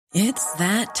It's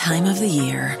that time of the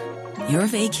year. Your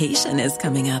vacation is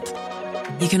coming up.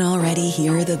 You can already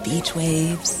hear the beach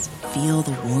waves, feel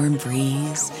the warm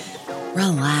breeze,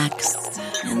 relax,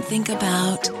 and think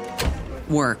about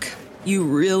work. You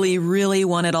really, really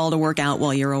want it all to work out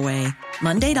while you're away.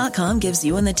 Monday.com gives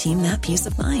you and the team that peace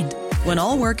of mind. When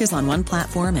all work is on one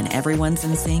platform and everyone's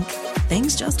in sync,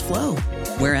 things just flow.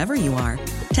 Wherever you are,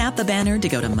 tap the banner to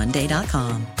go to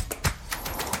Monday.com.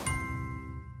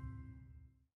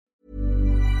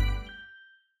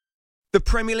 The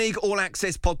Premier League All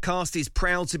Access podcast is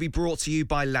proud to be brought to you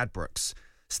by Ladbrokes.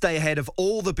 Stay ahead of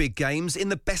all the big games in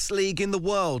the best league in the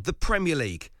world, the Premier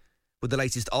League. With the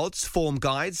latest odds, form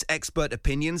guides, expert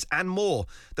opinions and more,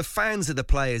 the fans are the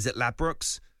players at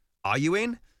Ladbrokes. Are you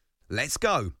in? Let's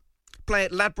go. Play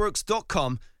at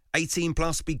ladbrokes.com, 18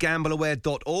 plus,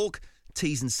 begambleaware.org.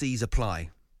 T's and C's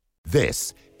apply.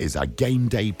 This is a Game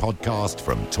Day podcast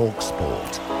from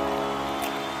TalkSport.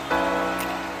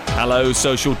 Hello,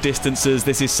 social distancers.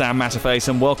 This is Sam Matterface,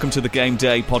 and welcome to the Game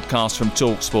Day podcast from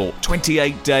TalkSport.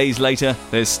 28 days later,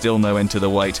 there's still no end to the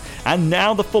wait. And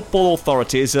now the football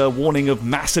authorities are warning of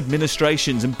mass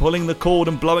administrations and pulling the cord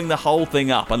and blowing the whole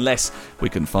thing up unless we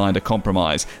can find a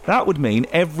compromise. That would mean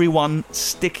everyone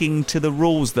sticking to the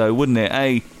rules, though, wouldn't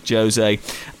it? Jose?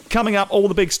 Coming up, all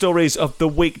the big stories of the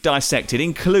week dissected,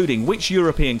 including which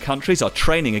European countries are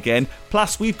training again.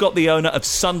 Plus, we've got the owner of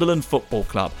Sunderland Football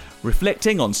Club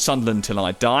reflecting on Sunderland Till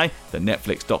I Die, the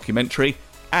Netflix documentary,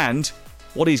 and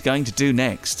what he's going to do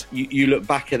next. You look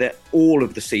back at it all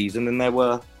of the season, and there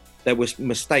were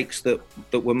mistakes that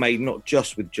were made, not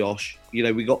just with Josh. You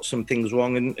know, we got some things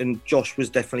wrong, and Josh was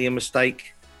definitely a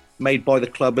mistake made by the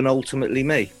club and ultimately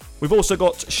me. We've also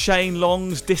got Shane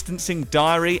Long's distancing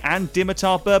diary and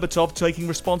Dimitar Berbatov taking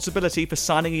responsibility for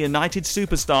signing a United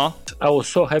superstar. I was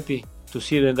so happy to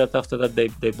see that after that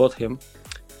they bought him.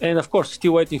 And of course,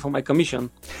 still waiting for my commission.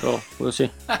 So we'll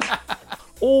see.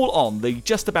 All on the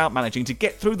just about managing to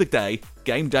get through the day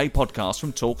Game Day podcast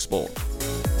from TalkSport.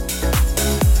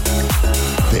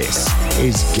 This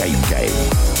is Game Day.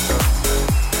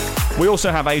 We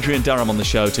also have Adrian Durham on the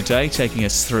show today, taking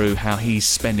us through how he's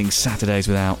spending Saturdays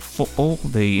without football,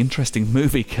 the interesting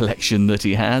movie collection that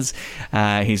he has,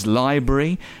 his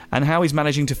library, and how he's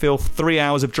managing to fill 3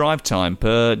 hours of drive time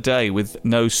per day with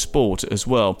no sport as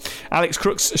well. Alex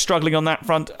Crook's struggling on that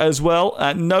front as well.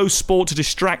 No sport to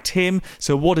distract him,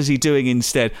 so what is he doing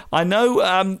instead? I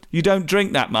know you don't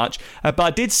drink that much, but I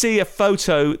did see a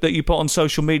photo that you put on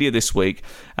social media this week.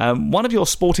 One of your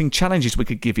sporting challenges we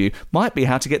could give you might be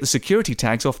how to get the security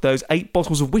tags off those 8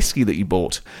 bottles of whiskey that you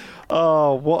bought.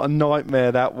 Oh, what a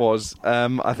nightmare that was.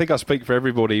 I think I speak for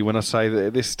everybody when I say that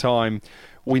at this time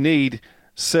we need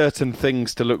certain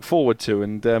things to look forward to,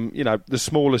 and the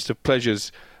smallest of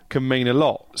pleasures can mean a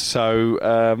lot. So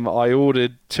I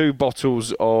ordered 2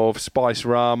 bottles of spice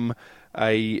rum,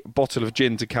 a bottle of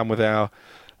gin to come with our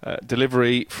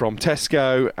delivery from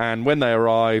Tesco, and when they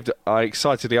arrived I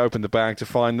excitedly opened the bag to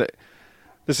find that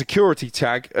the security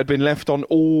tag had been left on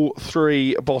all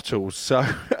 3 bottles. So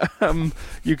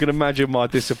you can imagine my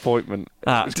disappointment.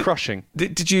 It was crushing.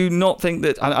 Did you not think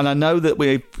that, and I know that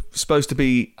we're supposed to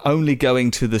be only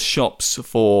going to the shops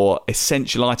for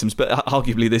essential items, but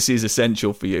arguably this is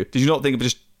essential for you. Did you not think of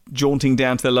just jaunting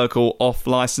down to the local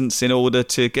off-licence in order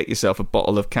to get yourself a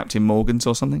bottle of Captain Morgan's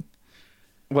or something?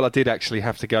 Well, I did actually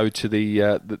have to go to the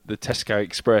Tesco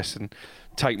Express and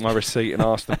take my receipt and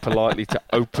ask them politely to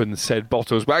open said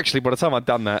bottles. But actually, by the time I'd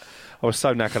done that, I was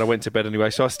so knackered I went to bed anyway,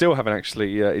 so I still haven't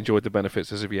actually enjoyed the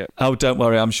benefits as of yet. Oh, don't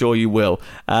worry, I'm sure you will.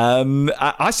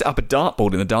 I set up a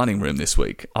dartboard in the dining room this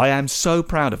week. I am so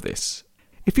proud of this.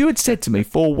 If you had said to me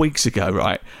 4 weeks ago,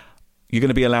 right, you're going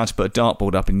to be allowed to put a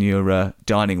dartboard up in your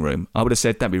dining room, I would have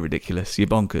said, don't be ridiculous, you're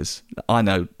bonkers. I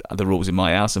know the rules in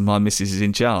my house and my missus is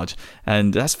in charge,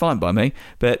 and that's fine by me.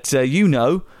 But you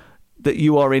know that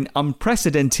you are in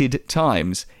unprecedented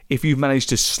times if you've managed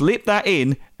to slip that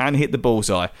in and hit the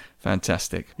bullseye.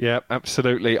 Fantastic. Yeah,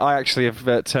 absolutely. I actually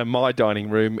have turned my dining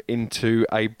room into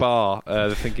a bar,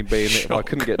 the thinking being that if I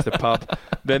couldn't get to the pub,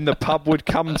 then the pub would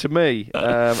come to me.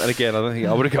 And again, I don't think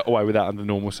I would have got away with that under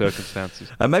normal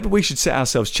circumstances. Maybe we should set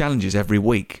ourselves challenges every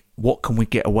week. What can we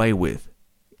get away with?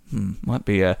 Might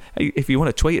be if you want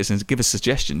to tweet us and give us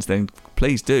suggestions, then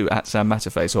please do at Sam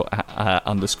Matterface or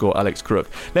 _ Alex Crook.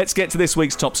 Let's get to this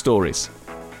week's top stories.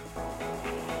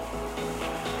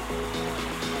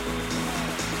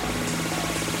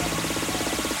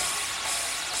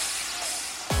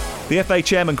 The FA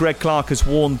chairman Greg Clark has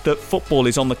warned that football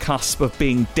is on the cusp of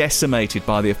being decimated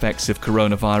by the effects of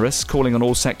coronavirus, calling on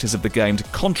all sectors of the game to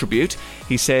contribute.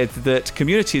 He said that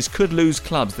communities could lose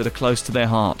clubs that are close to their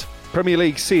heart. Premier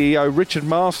League CEO Richard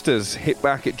Masters hit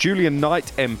back at Julian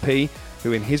Knight MP,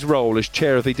 who in his role as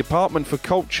chair of the Department for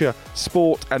Culture,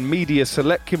 Sport and Media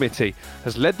Select Committee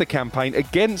has led the campaign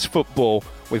against football,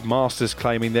 with Masters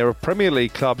claiming there are Premier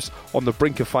League clubs on the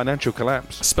brink of financial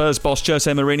collapse. Spurs boss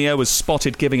Jose Mourinho was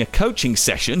spotted giving a coaching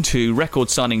session to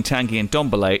record-signing Tanguy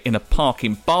Ndombele in a park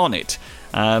in Barnet.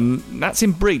 That's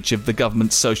in breach of the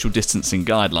government's social distancing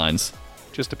guidelines.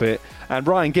 Just a bit. And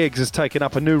Ryan Giggs has taken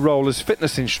up a new role as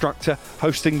fitness instructor,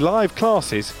 hosting live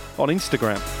classes on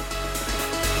Instagram.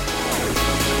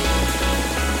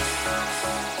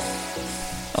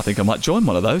 I think I might join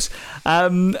one of those.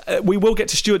 We will get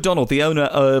to Stuart Donald, the owner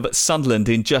of Sunderland,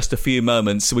 in just a few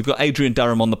moments. So we've got Adrian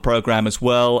Durham on the programme as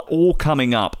well, all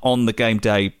coming up on the Game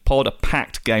Day pod, a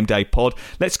packed Game Day pod.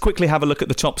 Let's quickly have a look at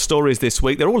the top stories this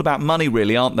week. They're all about money,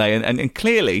 really, aren't they? And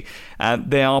clearly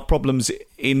there are problems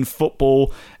in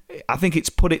football. I think it's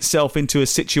put itself into a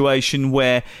situation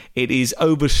where it is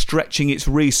overstretching its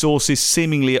resources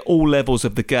seemingly at all levels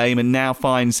of the game, and now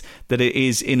finds that it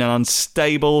is in an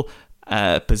unstable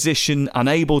position,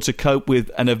 unable to cope with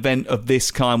an event of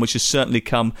this kind, which has certainly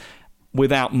come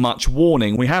without much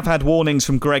warning. We have had warnings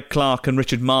from Greg Clark and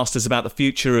Richard Masters about the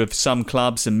future of some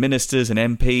clubs, and ministers and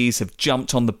MPs have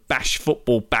jumped on the bash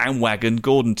football bandwagon.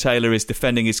 Gordon Taylor is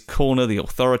defending his corner, the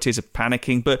authorities are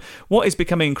panicking. But what is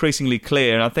becoming increasingly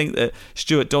clear, and I think that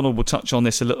Stuart Donald will touch on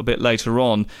this a little bit later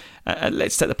on,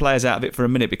 let's take the players out of it for a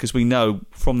minute, because we know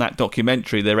from that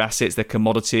documentary their assets, their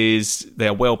commodities, they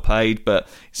are well paid, but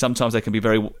sometimes they can be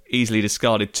very easily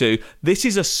discarded too. This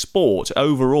is a sport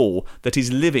overall that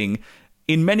is living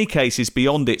in many cases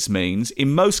beyond its means,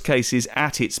 in most cases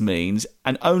at its means,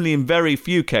 and only in very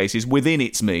few cases within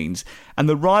its means. And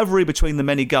the rivalry between the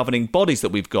many governing bodies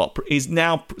that we've got is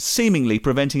now seemingly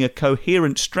preventing a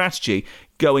coherent strategy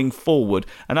going forward.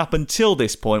 And up until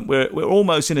this point, we're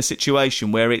almost in a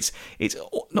situation where it's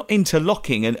not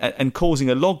interlocking and causing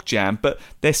a logjam, but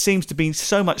there seems to be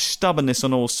so much stubbornness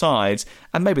on all sides,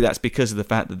 and maybe that's because of the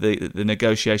fact that the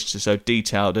negotiations are so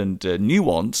detailed and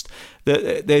nuanced,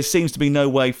 that there seems to be no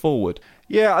way forward.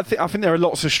 Yeah, I think there are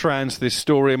lots of strands to this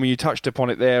story. I mean, you touched upon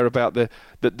it there about the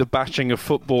bashing of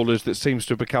footballers that seems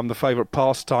to have become the favourite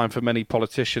pastime for many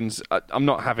politicians. I'm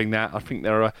not having that. I think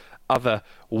there are other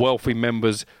wealthy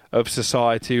members of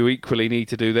society who equally need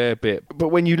to do their bit. But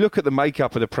when you look at the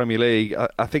makeup of the Premier League,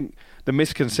 I think the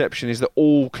misconception is that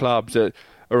all clubs are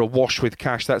awash with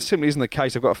cash. That simply isn't the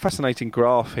case. I've got a fascinating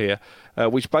graph here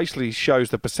which basically shows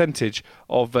the percentage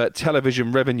of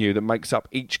television revenue that makes up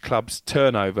each club's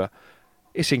turnover.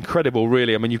 It's incredible,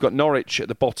 really. I mean, you've got Norwich at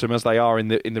the bottom, as they are in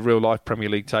the real-life Premier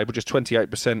League table. Just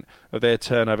 28% of their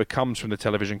turnover comes from the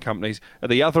television companies. At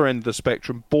the other end of the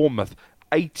spectrum, Bournemouth,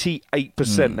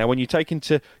 88%. Now, when you take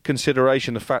into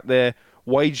consideration the fact their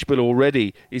wage bill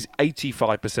already is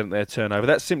 85% of their turnover,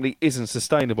 that simply isn't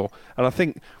sustainable. And I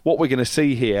think what we're going to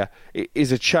see here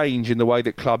is a change in the way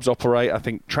that clubs operate. I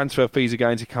think transfer fees are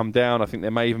going to come down. I think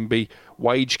there may even be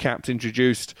wage caps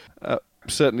introduced,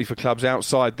 certainly for clubs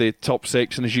outside the top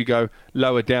six, and as you go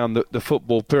lower down the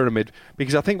football pyramid,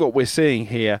 because I think what we're seeing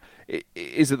here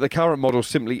is that the current model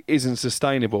simply isn't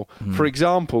sustainable. For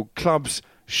example, clubs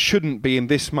shouldn't be in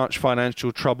this much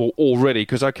financial trouble already,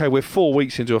 because, OK, we're 4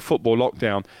 weeks into a football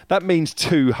lockdown. That means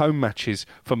 2 home matches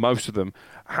for most of them.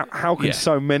 How can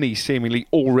so many seemingly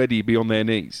already be on their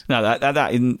knees? No,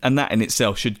 that in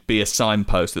itself should be a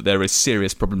signpost that there is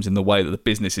serious problems in the way that the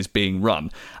business is being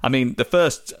run. I mean, the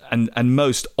first and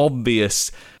most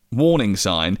obvious warning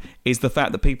sign is the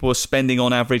fact that people are spending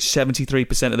on average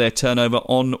 73% of their turnover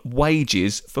on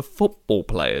wages for football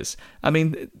players. I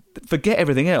mean, forget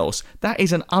everything else. That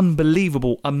is an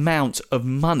unbelievable amount of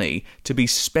money to be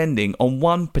spending on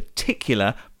one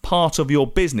particular part of your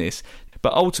business.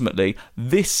 But ultimately,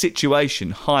 this situation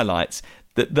highlights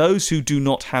that those who do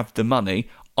not have the money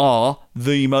are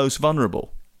the most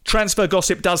vulnerable. Transfer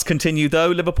gossip does continue, though.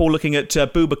 Liverpool looking at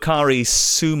Boubakary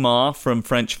Soumare from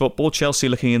French football. Chelsea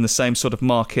looking in the same sort of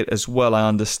market as well, I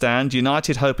understand.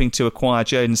 United hoping to acquire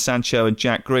Jadon Sancho and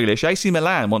Jack Grealish. AC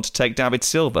Milan want to take David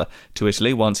Silva to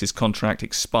Italy once his contract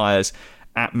expires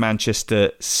at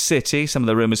Manchester City. Some of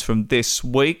the rumours from this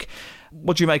week.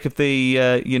 What do you make of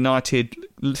the United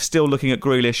still looking at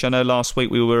Grealish? I know last week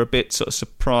we were a bit sort of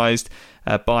surprised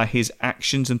by his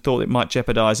actions and thought it might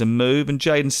jeopardise a move. And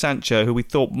Jadon Sancho, who we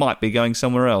thought might be going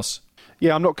somewhere else.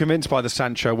 Yeah, I'm not convinced by the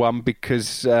Sancho one,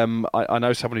 because I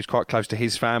know someone who's quite close to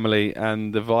his family,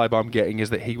 and the vibe I'm getting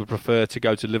is that he would prefer to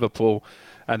go to Liverpool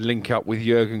and link up with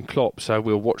Jurgen Klopp. So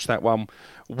we'll watch that one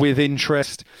with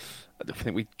interest. I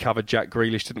think we covered Jack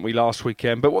Grealish, didn't we, last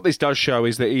weekend? But what this does show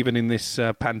is that even in this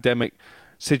pandemic,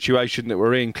 situation that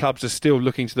we're in, clubs are still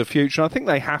looking to the future. And I think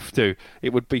they have to.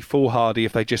 It would be foolhardy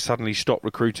if they just suddenly stop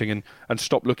recruiting and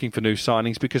stop looking for new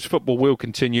signings, because football will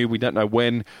continue. We don't know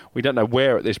when, we don't know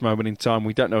where at this moment in time,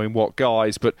 we don't know in what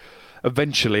guise, but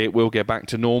eventually it will get back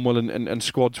to normal and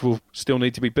squads will still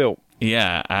need to be built.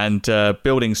 Yeah, and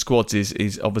building squads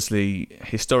is obviously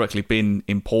historically been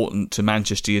important to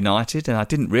Manchester United, and I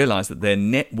didn't realise that their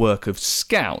network of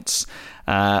scouts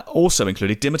also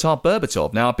included Dimitar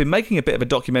Berbatov. Now, I've been making a bit of a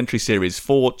documentary series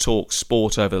for Talk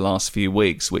Sport over the last few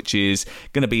weeks, which is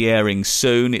going to be airing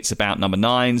soon. It's about number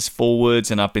 9s, forwards,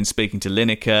 and I've been speaking to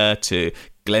Lineker, to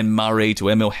Glenn Murray, to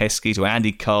Emil Heskey, to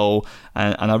Andy Cole,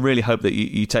 and I really hope that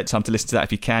you take time to listen to that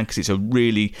if you can, because it's a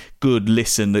really good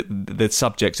listen. The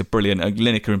subjects are brilliant.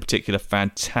 Lineker in particular,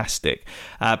 fantastic.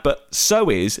 But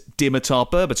so is Dimitar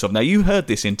Berbatov. Now, you heard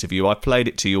this interview. I played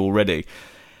it to you already.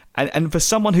 And for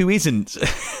someone who isn't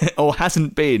or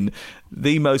hasn't been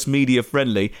the most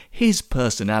media-friendly, his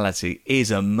personality is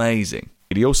amazing.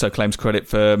 He also claims credit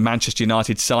for Manchester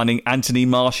United signing Anthony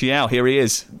Martial. Here he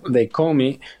is. They call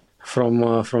me from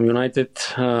United.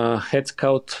 Head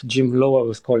scout Jim Lowe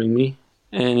was calling me.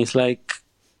 And it's like,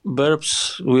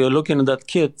 Burbs, we are looking at that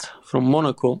kid from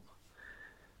Monaco,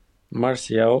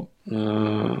 Martial.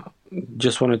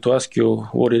 Just wanted to ask you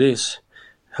what it is.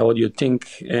 How do you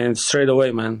think? And straight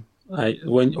away, man,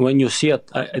 when you see it,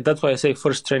 that's why I say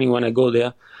first training when I go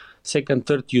there, second,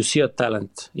 third, you see a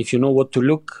talent. If you know what to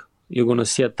look, you're going to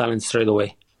see a talent straight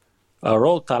away. A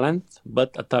raw talent,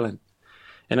 but a talent.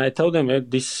 And I told them,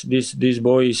 this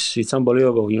boy it's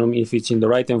unbelievable. You know, if it's in the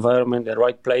right environment, the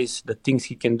right place, the things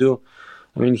he can do.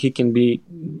 I mean, he can be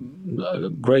a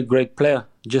great player.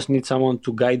 Just need someone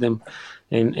to guide him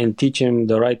and teach him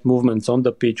the right movements on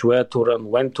the pitch, where to run,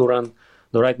 when to run,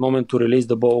 the right moment to release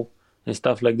the ball and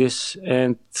stuff like this.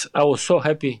 And I was so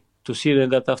happy to see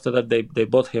that after that they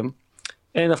bought him.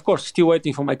 And of course, still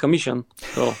waiting for my commission.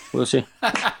 So we'll see.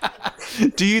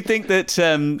 Do you think that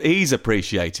he's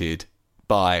appreciated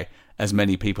by as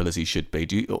many people as he should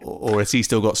be? Or has he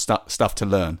still got stuff to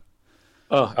learn?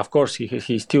 Oh, of course,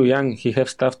 he's still young. He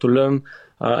has stuff to learn.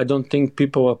 I don't think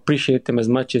people appreciate him as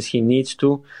much as he needs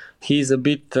to. He's a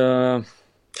bit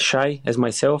shy, as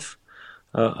myself.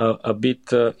 A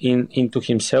bit into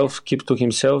himself, keep to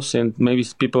himself, and maybe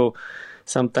people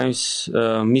sometimes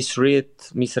misread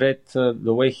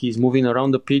the way he's moving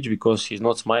around the pitch because he's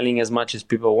not smiling as much as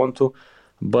people want to.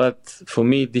 But for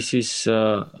me, this is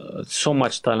so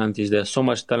much talent is there, so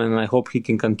much talent, and I hope he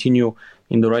can continue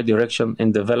in the right direction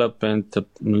and develop. And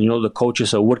the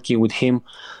coaches are working with him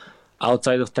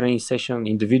outside of training session,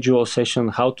 individual session,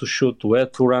 how to shoot, where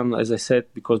to run, as I said,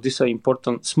 because these are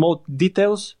important small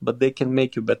details, but they can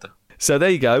make you better. So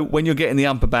there you go. When you're getting the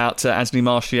ump about Anthony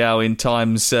Martial in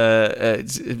times,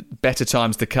 better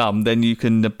times to come, then you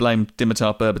can blame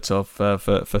Dimitar Berbatov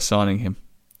for signing him.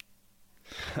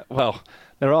 Well,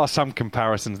 there are some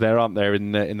comparisons there, aren't there,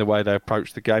 in the way they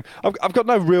approach the game. I've got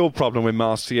no real problem with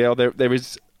Martial. There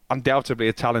is undoubtedly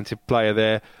a talented player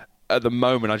there. At the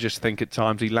moment, I just think at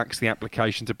times he lacks the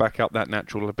application to back up that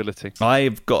natural ability.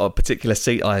 I've got a particular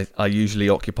seat I usually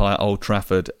occupy at Old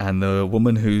Trafford, and the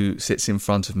woman who sits in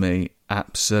front of me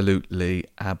absolutely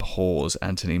abhors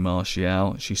Anthony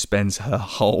Martial. She spends her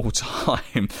whole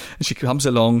time, she comes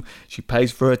along, she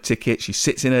pays for her ticket, she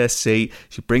sits in her seat,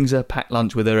 she brings her packed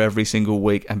lunch with her every single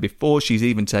week, and before she's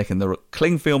even taken the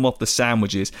cling film off the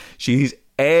sandwiches, she's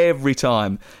every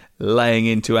time laying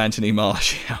into Anthony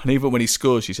Martial. And even when he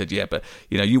scores, she said, yeah, but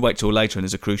you wait till later and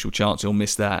there's a crucial chance he'll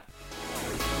miss that.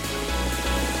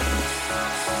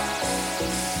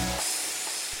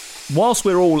 Whilst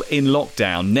we're all in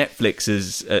lockdown, Netflix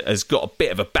has got a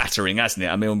bit of a battering, hasn't it?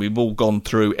 I mean, we've all gone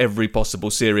through every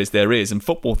possible series there is, and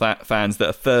football fans that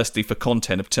are thirsty for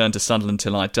content have turned to Sunderland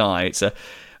Till I Die.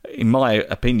 In my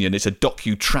opinion, it's a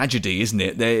docu-tragedy, isn't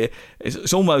it?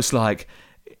 It's almost like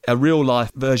a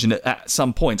real-life version at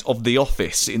some point of The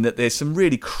Office, in that there's some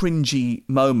really cringy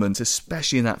moments,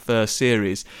 especially in that first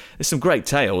series. There's some great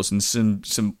tales and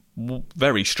some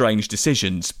very strange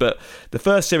decisions, but the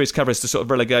first series covers the sort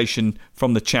of relegation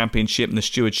from the Championship and the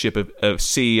stewardship of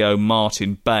CEO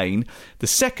Martin Bain. The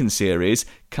second series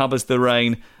covers the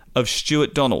reign of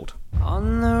Stuart Donald.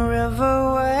 On the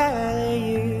river where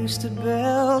they used to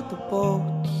build the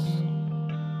boats,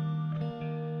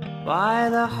 by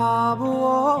the harbour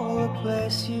wall, the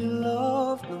place you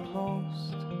love the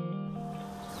most.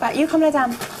 Right, you come lay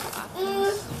down.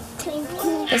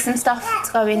 There's some stuff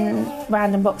to go in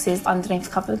random boxes underneath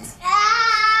the cupboards.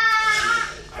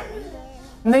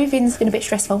 Moving's been a bit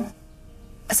stressful.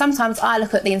 Sometimes I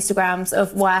look at the Instagrams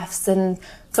of wives and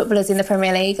footballers in the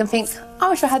Premier League and think, I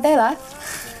wish I had their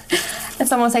life. And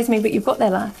someone say to me, but you've got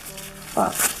their life.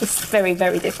 But it's very,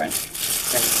 very different.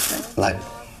 Very different. Like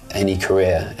any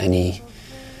career, any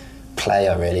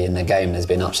player really in the game, there's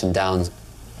been ups and downs.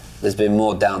 There's been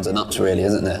more downs than ups really,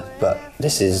 isn't there? But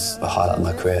this is a highlight of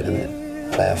my career at the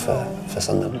minute, player for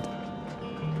Sunderland.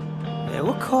 They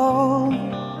were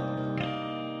calling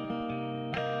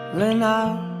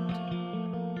out,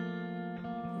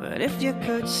 but if you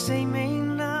could see me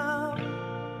now.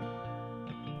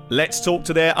 Let's talk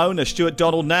to their owner, Stuart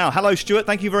Donald, now. Hello, Stuart.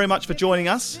 Thank you very much for joining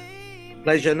us.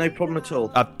 Pleasure, no problem at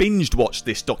all. I binged watched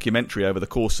this documentary over the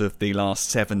course of the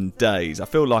last 7 days. I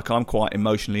feel like I'm quite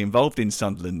emotionally involved in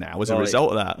Sunderland now as a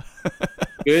result of that.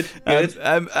 Good.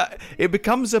 It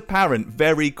becomes apparent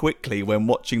very quickly when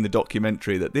watching the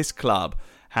documentary that this club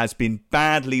has been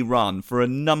badly run for a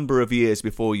number of years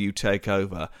before you take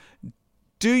over.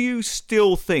 Do you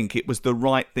still think it was the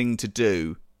right thing to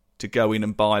do to go in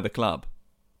and buy the club?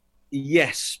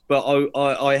 Yes, but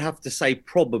I have to say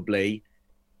probably...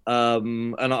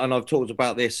 and I've talked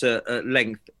about this at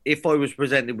length. If I was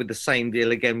presented with the same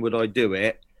deal again, would I do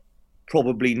it?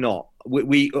 Probably not.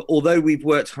 We although we've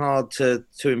worked hard to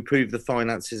improve the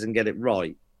finances and get it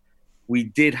right, we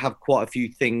did have quite a few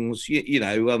things,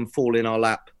 fall in our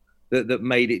lap that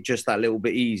made it just that little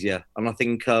bit easier. And I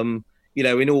think,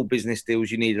 in all business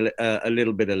deals, you need a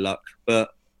little bit of luck. But,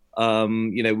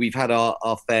 we've had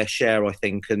our fair share, I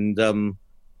think. And,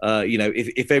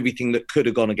 if everything that could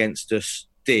have gone against us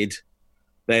did,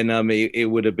 then it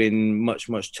would have been much,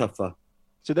 much tougher.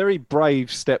 It's a very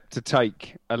brave step to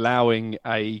take, allowing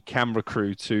a camera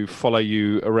crew to follow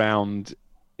you around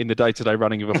in the day-to-day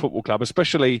running of a football club,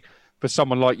 especially for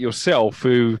someone like yourself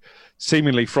who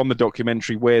seemingly from the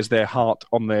documentary wears their heart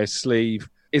on their sleeve,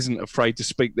 isn't afraid to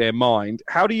speak their mind.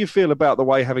 How do you feel about the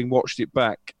way, having watched it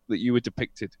back, that you were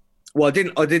depicted? Well,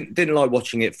 I didn't like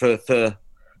watching it for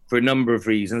a number of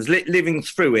reasons. Living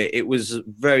through it, it was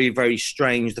very, very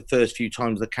strange the first few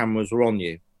times the cameras were on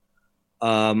you.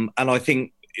 And I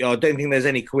don't think there's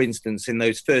any coincidence in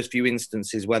those first few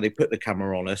instances where they put the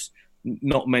camera on us.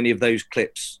 Not many of those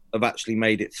clips have actually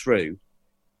made it through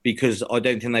because I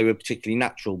don't think they were particularly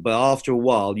natural. But after a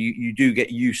while, you do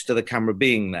get used to the camera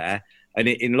being there. And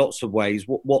in lots of ways,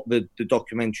 what the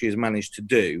documentary has managed to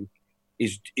do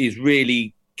is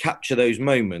really capture those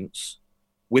moments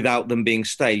without them being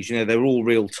staged. They're all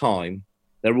real time.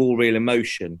 They're all real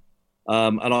emotion.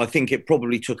 And I think it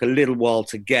probably took a little while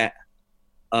to get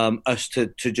us to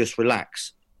just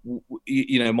relax.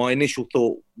 My initial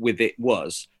thought with it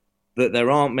was that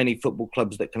there aren't many football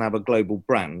clubs that can have a global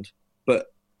brand. But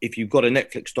if you've got a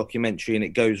Netflix documentary and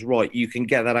it goes right, you can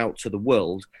get that out to the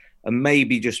world. And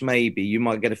maybe, just maybe, you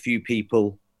might get a few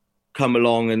people come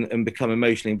along and become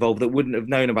emotionally involved that wouldn't have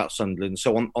known about Sunderland.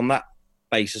 So on that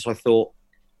basis, I thought,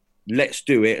 let's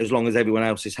do it as long as everyone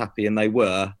else is happy, and they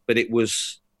were. But it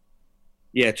was,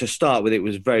 to start with, it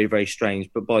was very, very strange.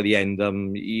 But by the end,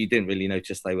 you didn't really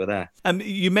notice they were there.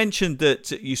 You mentioned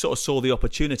that you sort of saw the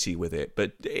opportunity with it,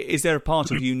 but is there a part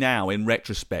of you now, in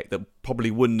retrospect, that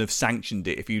probably wouldn't have sanctioned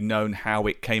it if you'd known how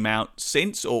it came out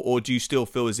since? Or do you still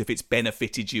feel as if it's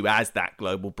benefited you as that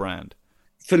global brand?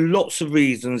 For lots of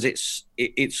reasons,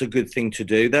 it's a good thing to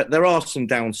do. There are some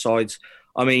downsides.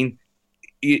 I mean,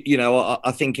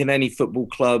 I think in any football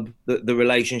club, the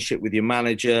relationship with your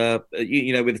manager,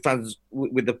 with the fans,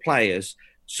 with the players,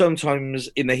 sometimes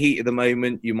in the heat of the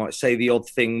moment, you might say the odd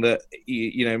thing that,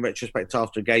 in retrospect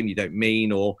after a game, you don't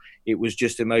mean, or it was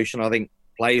just emotion. I think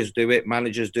players do it,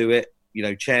 managers do it,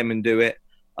 chairmen do it.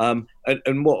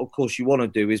 And what, of course, you want to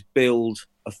do is build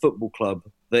a football club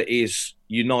that is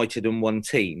united in one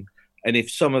team. And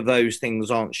if some of those things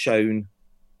aren't shown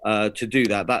to do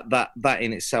that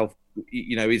in itself,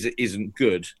 isn't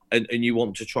good, and you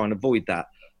want to try and avoid that.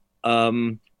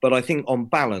 But I think on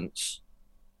balance,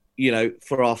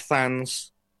 for our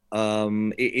fans,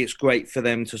 it's great for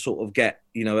them to sort of get,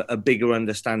 a bigger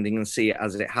understanding and see it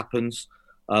as it happens,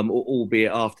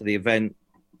 albeit after the event.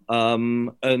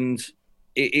 And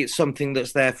it's something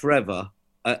that's there forever.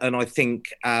 And I think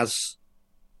as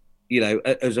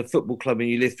a football club and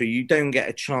you live through, you don't get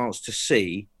a chance to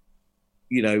see,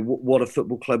 what a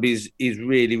football club is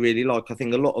really, really like. I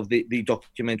think a lot of the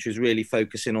documentaries really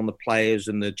focusing on the players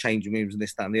and the changing rooms and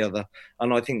this, that and the other.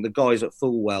 And I think the guys at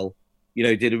Fulwell,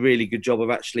 did a really good job of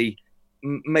actually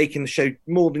making the show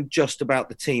more than just about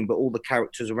the team, but all the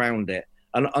characters around it.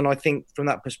 And I think from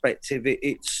that perspective,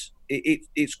 it's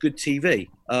good TV.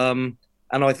 And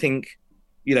I think,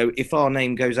 if our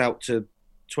name goes out to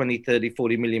 20, 30,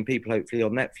 40 million people, hopefully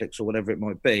on Netflix or whatever it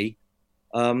might be,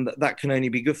 that can only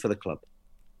be good for the club.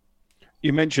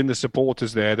 You mentioned the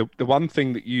supporters there. The one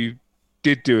thing that you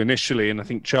did do initially, and I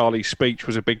think Charlie's speech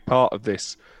was a big part of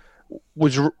this,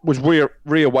 was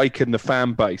reawaken the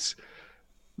fan base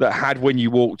that had, when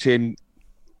you walked in,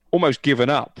 almost given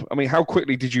up. I mean, how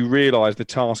quickly did you realise the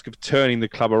task of turning the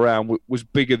club around was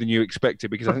bigger than you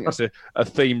expected? Because I think that's a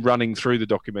theme running through the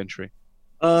documentary.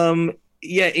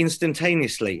 Yeah,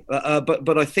 instantaneously.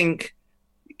 But I think,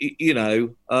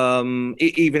 even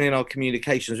in our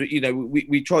communications,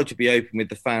 we tried to be open with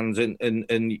the fans and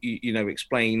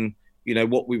explain,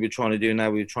 what we were trying to do and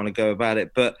how we were trying to go about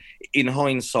it. But in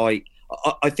hindsight,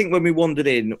 I think when we wandered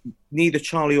in, neither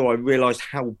Charlie or I realised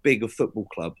how big a football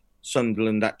club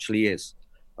Sunderland actually is.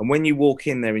 And when you walk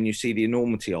in there and you see the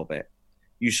enormity of it,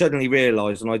 you suddenly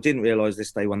realise, and I didn't realise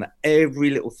this day one, that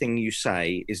every little thing you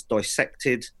say is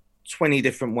dissected 20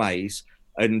 different ways.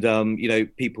 And,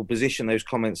 people position those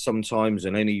comments sometimes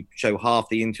and only show half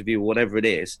the interview or whatever it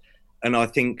is. And I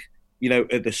think,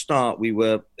 at the start we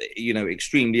were,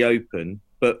 extremely open,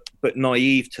 but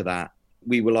naive to that.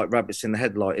 We were like rabbits in the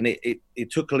headlight. And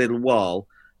it took a little while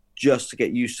just to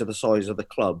get used to the size of the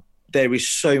club. There is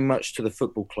so much to the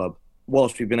football club.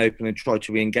 Whilst we've been open and tried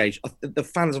to re-engage, the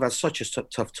fans have had such a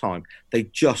tough time. They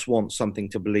just want something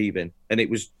to believe in. And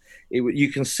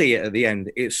you can see it at the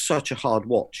end. It's such a hard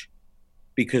watch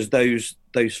because those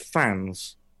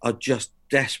fans are just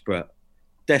desperate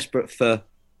for,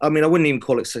 I wouldn't even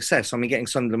call it success. Getting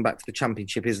Sunderland back to the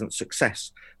Championship isn't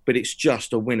success, but it's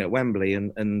just a win at Wembley.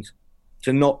 And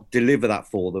to not deliver that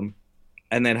for them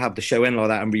and then have the show end like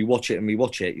that and rewatch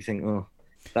it, you think, oh,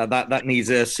 that needs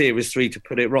a Series 3 to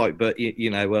put it right. But,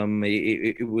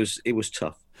 it was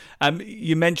tough.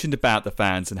 You mentioned about the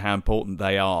fans and how important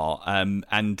they are,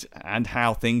 and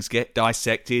how things get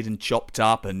dissected and chopped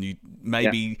up, and you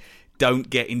maybe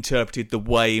don't get interpreted the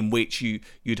way in which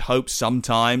you'd hope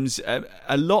sometimes.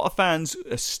 A lot of fans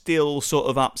are still sort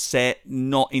of upset,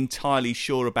 not entirely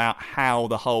sure about how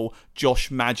the whole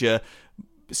Josh Maja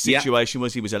situation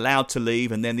was. He was allowed to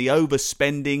leave, and then the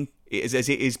overspending, as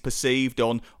it is perceived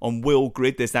on Will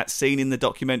Grid. There's that scene in the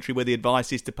documentary where the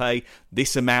advice is to pay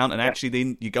this amount, and actually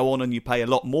then you go on and you pay a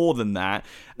lot more than that.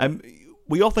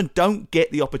 We often don't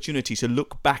get the opportunity to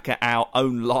look back at our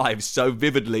own lives so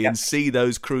vividly and see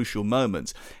those crucial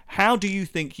moments. How do you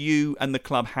think you and the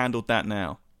club handled that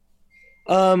now?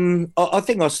 I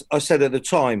think I said at the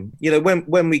time,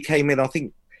 when we came in, I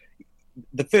think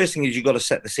the first thing is you've got to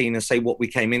set the scene and say what we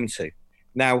came into.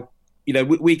 Now,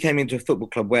 we came into a football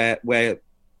club where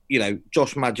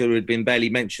Josh Maja had been barely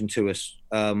mentioned to us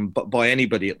but by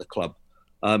anybody at the club.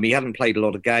 He hadn't played a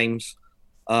lot of games.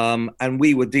 And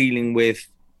we were dealing with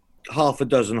half a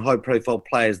dozen high-profile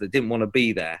players that didn't want to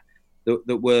be there,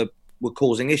 that were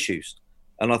causing issues.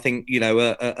 And I think,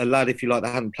 a lad, if you like,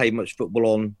 that hadn't played much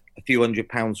football on a few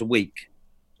 £100 a week.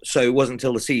 So it wasn't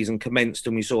until the season commenced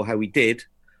and we saw how he did.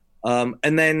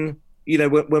 And then,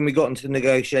 when we got into the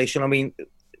negotiation,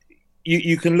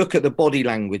 you can look at the body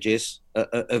languages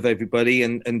of everybody,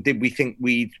 and did we think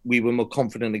we were more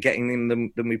confident at getting him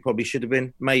than we probably should have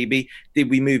been? Maybe. Did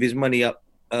we move his money up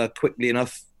quickly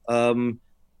enough?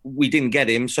 We didn't get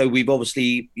him, so we've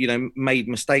obviously made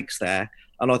mistakes there.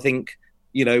 And I think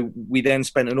we then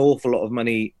spent an awful lot of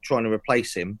money trying to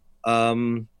replace him,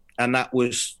 and that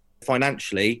was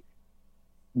financially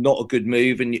not a good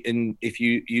move. And if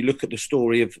you look at the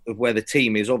story of where the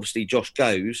team is, obviously Josh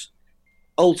goes.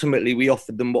 Ultimately, we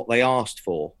offered them what they asked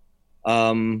for.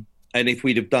 And if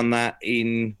we'd have done that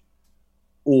in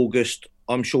August,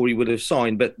 I'm sure he would have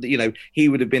signed. But, he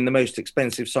would have been the most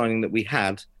expensive signing that we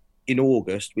had in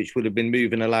August, which would have been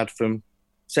moving a lad from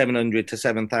 £700 to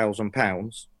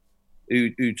 £7,000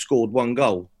 who'd scored one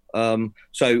goal.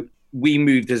 So we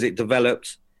moved as it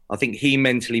developed. I think he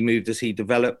mentally moved as he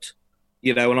developed.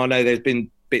 And I know there's been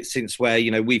bits since where,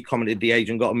 we've commented the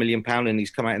agent got £1 million and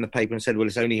he's come out in the paper and said, well,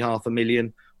 it's only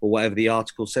 $500,000 or whatever the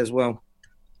article says. Well,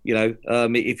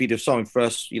 if he'd have signed for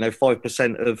us,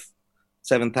 5% of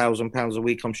 £7,000 a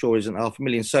week, I'm sure isn't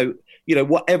 $500,000. So,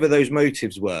 whatever those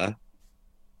motives were,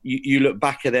 you look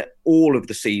back at it all of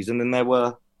the season and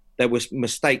there was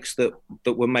mistakes that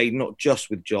were made, not just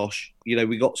with Josh.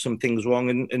 We got some things wrong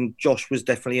and Josh was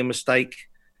definitely a mistake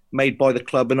made by the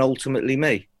club and ultimately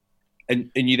me.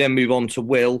 And you then move on to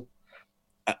Will.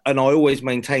 And I always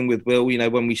maintain with Will,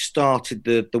 when we started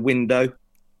the window,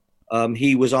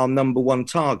 he was our number one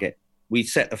target. We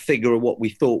set a figure of what we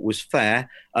thought was fair.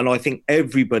 And I think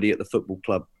everybody at the football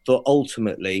club thought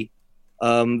ultimately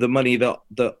the money that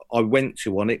I went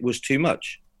to on it was too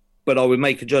much. But I would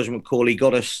make a judgment call. He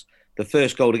got us the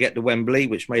first goal to get to Wembley,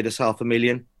 which made us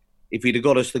 $500,000. If he'd have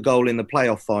got us the goal in the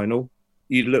playoff final,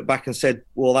 you'd look back and said,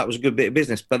 well, that was a good bit of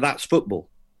business. But that's football.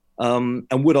 And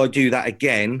would I do that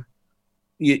again?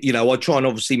 I try and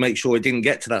obviously make sure I didn't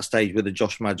get to that stage with the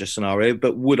Josh Maja scenario,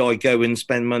 but would I go and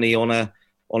spend money on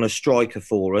a striker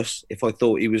for us if I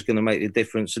thought he was going to make the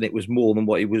difference and it was more than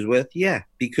what he was worth? Yeah,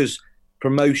 because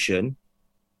promotion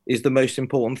is the most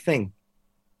important thing.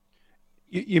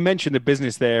 You mentioned the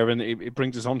business there, and it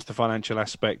brings us on to the financial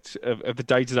aspect of the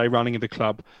day-to-day running of the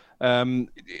club.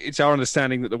 It's our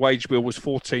understanding that the wage bill was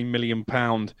 £14 million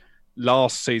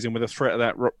last season, with a threat of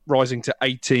that rising to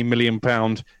 £18 million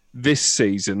this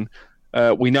season.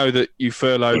 We know that you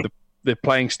furloughed the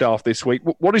playing staff this week.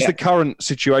 What is the current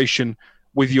situation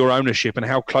with your ownership, and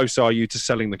how close are you to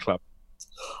selling the club?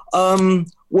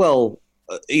 Well,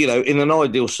 in an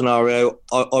ideal scenario,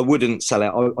 I wouldn't sell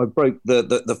it. I broke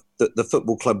the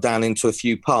football club down into a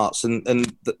few parts, and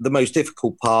the most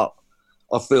difficult part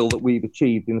I feel that we've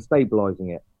achieved in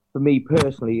stabilising it. For me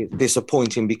personally, it's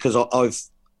disappointing because I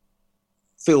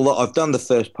feel that I've done the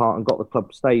first part and got the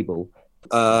club stable.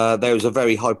 There was a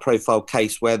very high-profile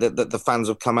case where the fans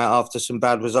have come out after some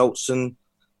bad results and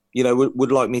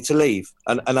would like me to leave.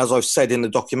 And as I've said in the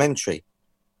documentary,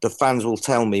 the fans will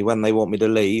tell me when they want me to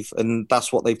leave, and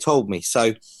that's what they've told me.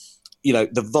 So,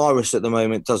 the virus at the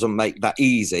moment doesn't make that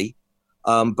easy,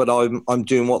 but I'm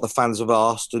doing what the fans have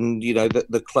asked, and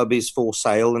the club is for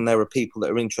sale, and there are people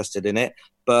that are interested in it.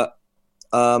 But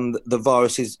the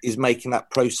virus is making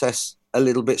that process a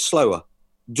little bit slower.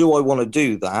 Do I want to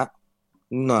do that?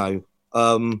 No.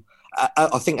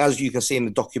 I think, as you can see in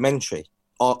the documentary,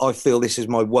 I feel this is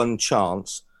my one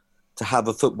chance to have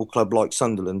a football club like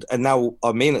Sunderland, and now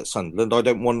I'm in at Sunderland. I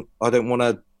don't want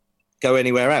to go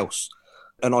anywhere else,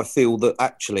 and I feel that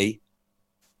actually,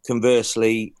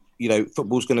 conversely,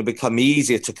 football's going to become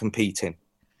easier to compete in.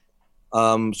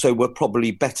 So we're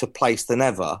probably better placed than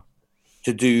ever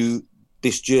to do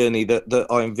this journey that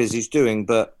I envisage doing.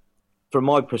 But from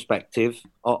my perspective,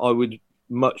 I would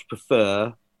much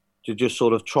prefer to just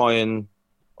sort of try and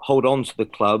hold on to the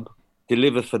club,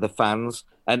 deliver for the fans,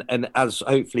 and as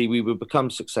hopefully we will become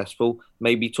successful,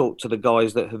 maybe talk to the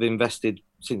guys that have invested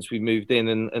since we moved in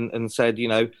and said,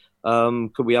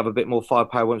 could we have a bit more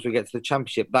firepower once we get to the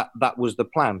Championship? That was the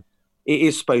plan. It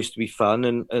is supposed to be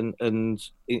fun and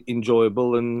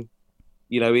enjoyable, and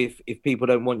if people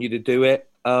don't want you to do it,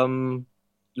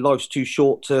 life's too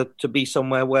short to be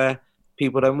somewhere where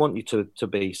people don't want you to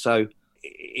be. So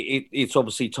it's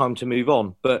obviously time to move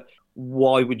on. But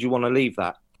why would you want to leave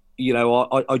that?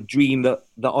 I dream that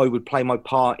I would play my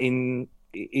part in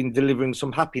delivering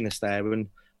some happiness there, and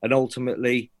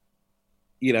ultimately,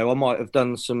 I might have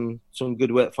done some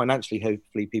good work financially.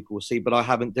 Hopefully, people will see, but I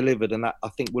haven't delivered, and that I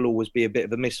think will always be a bit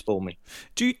of a miss for me.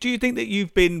 Do you think that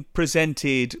you've been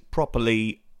presented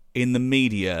properly in the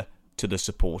media to the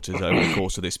supporters over the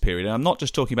course of this period? And I'm not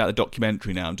just talking about the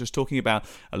documentary now. I'm just talking about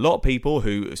a lot of people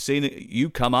who have seen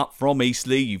you come up from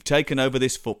Eastleigh. You've taken over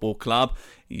this football club.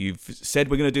 You've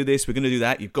said, we're going to do this, we're going to do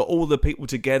that. You've got all the people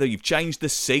together. You've changed the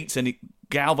seats and it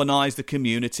galvanised the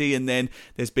community. And then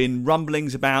there's been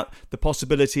rumblings about the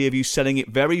possibility of you selling it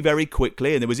very, very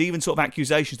quickly. And there was even sort of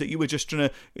accusations that you were just trying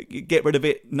to get rid of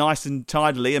it nice and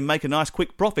tidily and make a nice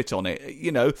quick profit on it.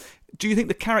 Do you think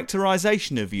the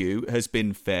characterisation of you has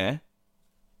been fair?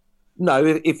 No,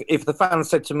 if the fans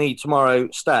said to me tomorrow,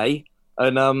 stay,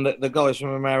 and the guys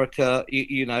from America,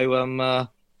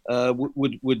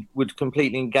 would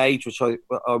completely engage, which I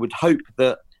would hope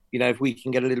that, if we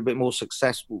can get a little bit more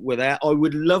success with that, I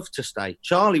would love to stay.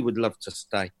 Charlie would love to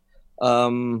stay.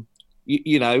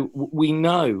 We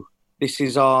know this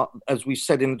is as we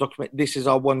said in the document, this is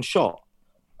our one shot.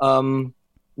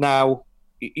 Now,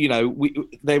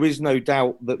 there is no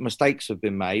doubt that mistakes have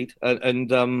been made,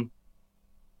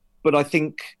 but I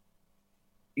think,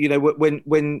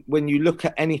 when you look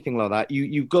at anything like that,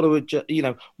 you've got to adjust.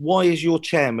 Why is your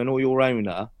chairman or your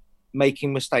owner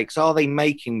making mistakes? Are they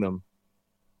making them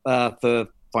for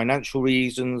financial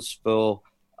reasons, for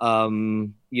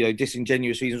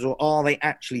disingenuous reasons, or are they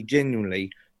actually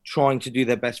genuinely trying to do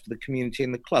their best for the community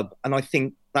and the club? And I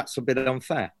think that's a bit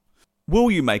unfair. Will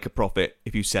you make a profit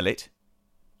if you sell it?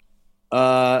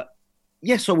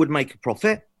 Yes, I would make a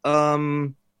profit.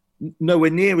 Nowhere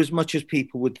near as much as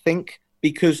people would think,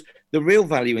 because the real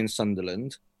value in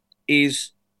Sunderland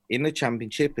is in the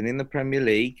Championship and in the Premier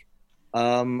League,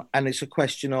 and it's a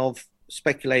question of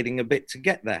speculating a bit to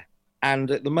get there. And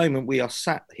at the moment, we are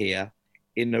sat here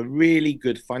in a really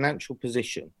good financial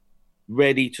position,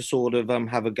 ready to sort of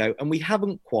have a go. And we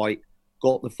haven't quite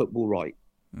got the football right.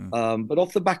 But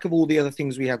off the back of all the other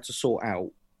things we had to sort out,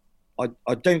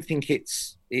 I don't think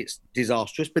it's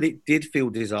disastrous, but it did feel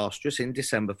disastrous in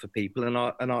December for people, and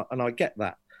I get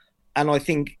that. And I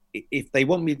think if they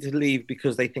want me to leave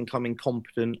because they think I'm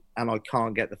incompetent and I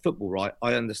can't get the football right,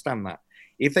 I understand that.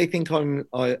 If they think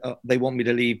they want me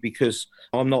to leave because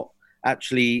I'm not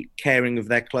actually caring of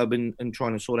their club and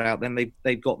trying to sort it out, then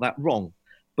they've got that wrong.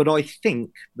 But I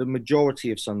think the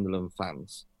majority of Sunderland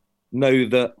fans know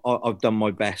that I've done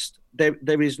my best.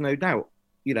 There is no doubt.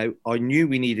 You know, I knew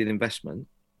we needed investment,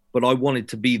 but I wanted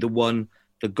to be the one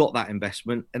that got that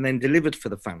investment and then delivered for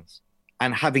the fans.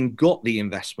 And having got the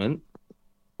investment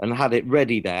and had it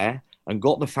ready there and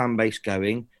got the fan base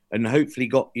going and hopefully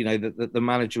got, you know, the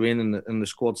manager in and the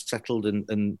squad settled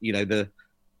and you know, the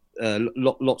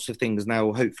lots of things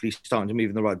now hopefully starting to move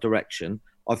in the right direction,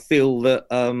 I feel that,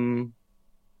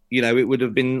 you know, it would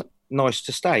have been nice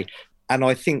to stay. And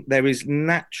I think there is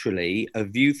naturally a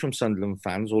view from Sunderland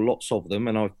fans, or lots of them,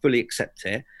 and I fully accept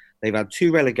it. They've had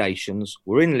 2 relegations.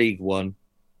 We're in League One.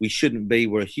 We shouldn't be.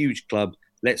 We're a huge club.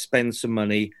 Let's spend some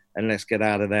money and let's get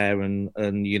out of there. And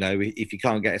you know, if you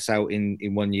can't get us out in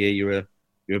 1 year,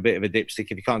 you're a bit of a dipstick.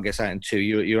 If you can't get us out in 2,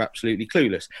 you're absolutely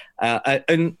clueless.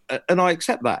 And I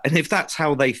accept that. And if that's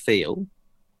how they feel,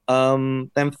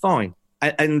 then fine.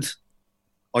 And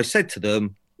I said to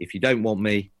them, if you don't want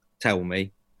me, tell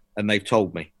me. And they've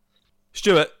told me.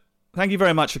 Stuart, thank you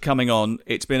very much for coming on.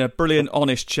 It's been a brilliant,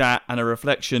 honest chat and a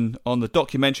reflection on the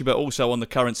documentary, but also on the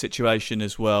current situation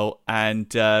as well.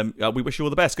 And we wish you all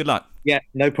the best. Good luck. Yeah,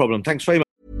 no problem. Thanks very much.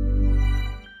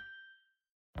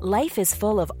 Life is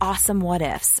full of awesome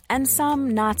what-ifs, and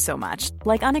some not so much,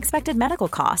 like unexpected medical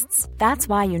costs. That's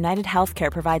why United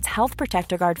Healthcare provides Health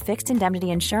Protector Guard fixed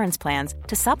indemnity insurance plans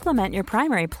to supplement your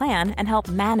primary plan and help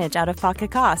manage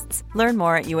out-of-pocket costs. Learn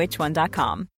more at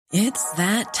uh1.com. It's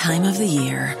that time of the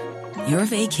year. Your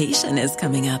vacation is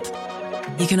coming up.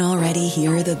 You can already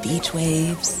hear the beach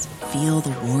waves, feel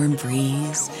the warm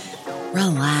breeze,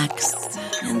 relax,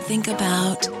 and think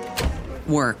about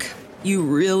work. You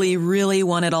really, really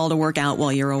want it all to work out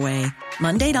while you're away.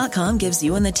 Monday.com gives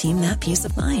you and the team that peace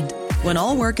of mind. When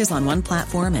all work is on one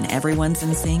platform and everyone's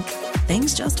in sync,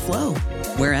 things just flow.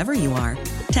 Wherever you are,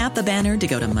 tap the banner to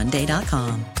go to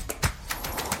Monday.com.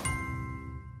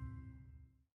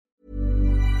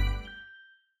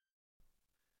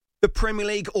 The Premier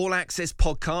League All Access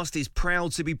podcast is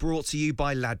proud to be brought to you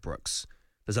by Ladbrokes.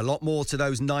 There's a lot more to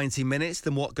those 90 minutes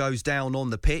than what goes down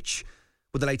on the pitch.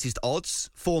 With the latest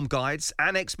odds, form guides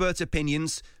and expert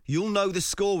opinions, you'll know the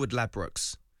score with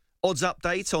Ladbrokes. Odds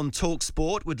update on Talk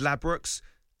Sport with Ladbrokes.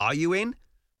 Are you in?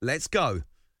 Let's go.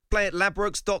 Play at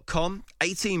ladbrokes.com,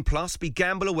 18 plus,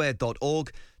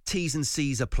 begambleaware.org. T's and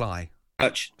C's apply.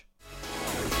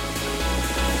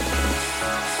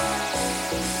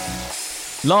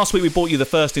 Last week we brought you the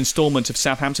first instalment of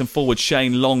Southampton forward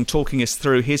Shane Long talking us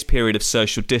through his period of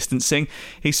social distancing.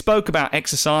 He spoke about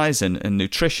exercise and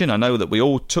nutrition. I know that we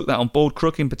all took that on board.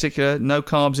 Crook in particular, no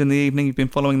carbs in the evening. You've been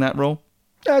following that rule?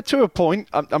 To a point.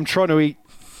 I'm trying to eat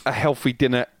a healthy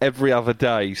dinner every other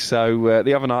day. So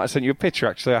the other night I sent you a picture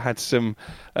actually. I had some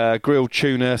grilled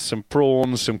tuna, some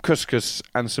prawns, some couscous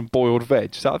and some boiled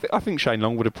veg. So I think Shane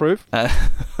Long would approve.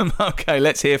 OK,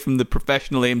 let's hear from the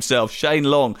professional himself. Shane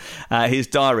Long, his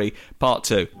diary, part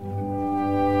 2.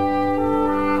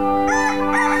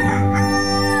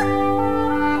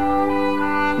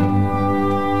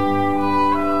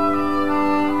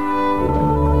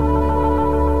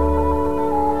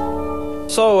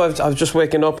 So I've just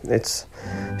waken up. It's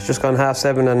just gone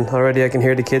 7:30 and already I can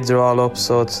hear the kids are all up.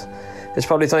 So it's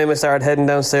probably time I start heading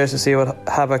downstairs to see what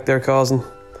havoc they're causing.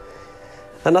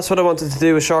 And that's what I wanted to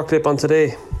do, a short clip on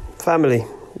today. Family,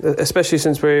 especially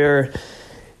since we're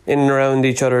in and around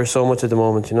each other so much at the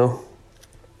moment, you know.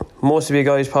 Most of you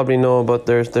guys probably know, but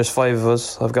there's 5 of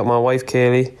us. I've got my wife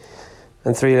Kaylee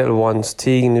and 3 little ones.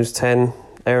 Tegan, who's 10,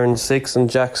 Aaron 6 and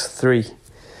Jack's 3.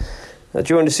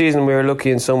 During the season we were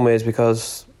lucky in some ways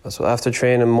because after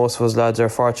training most of us lads are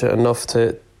fortunate enough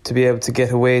to be able to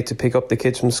get away to pick up the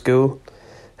kids from school,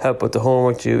 help with the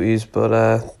homework duties, but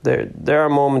there are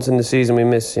moments in the season we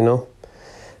miss, you know.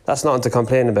 That's nothing to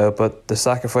complain about, but the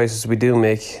sacrifices we do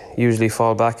make usually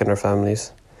fall back on our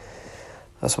families.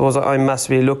 I suppose I'm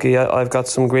massively lucky. I've got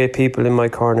some great people in my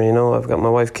corner, you know. I've got my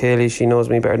wife Kaylee, she knows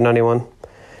me better than anyone.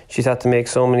 She's had to make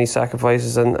so many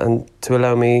sacrifices and to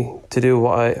allow me to do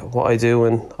what I do,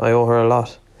 and I owe her a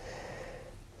lot.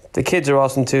 The kids are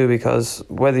awesome too, because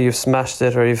whether you've smashed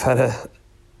it or you've had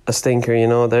a stinker, you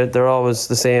know, they're always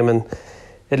the same, and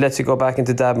it lets you go back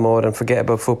into dad mode and forget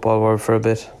about football world for a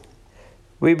bit.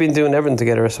 We've been doing everything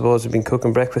together, I suppose. We've been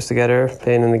cooking breakfast together,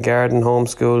 playing in the garden,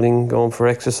 homeschooling, going for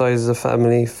exercise as a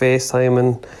family,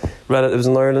 FaceTiming relatives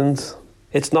in Ireland.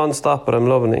 It's non-stop, but I'm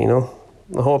loving it, you know.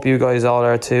 I hope you guys all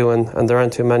are too, and there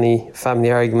aren't too many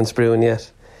family arguments brewing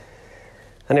yet.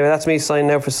 Anyway, that's me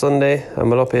signing out for Sunday, and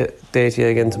we'll update you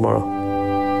again tomorrow.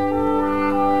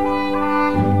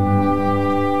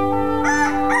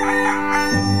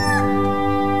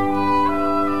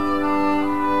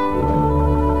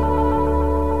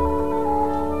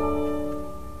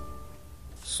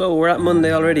 So we're at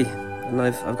Monday already, and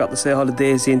I've got to say all the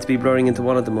days seem to be blurring into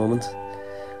one at the moment.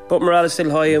 But morale is still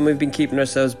high, and we've been keeping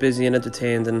ourselves busy and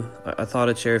entertained, and I thought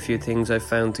I'd share a few things I've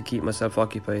found to keep myself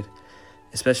occupied,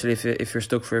 especially if you're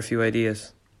stuck for a few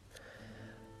ideas.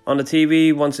 On the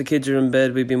TV, once the kids are in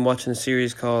bed, we've been watching a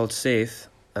series called Safe,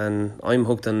 and I'm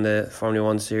hooked on the Formula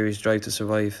 1 series Drive to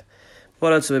Survive.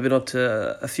 What else have I been up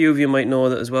to? A few of you might know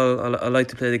that as well. I like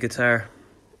to play the guitar,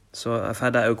 so I've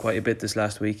had that out quite a bit this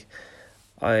last week.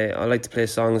 I like to play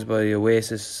songs by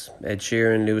Oasis, Ed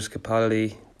Sheeran, Lewis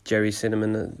Capaldi, Jerry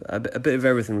Cinnamon, a bit of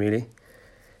everything really.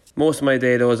 Most of my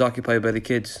day though is occupied by the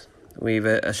kids. We've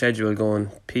a schedule going: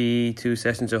 PE, 2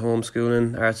 sessions of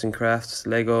homeschooling, arts and crafts,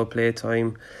 Lego,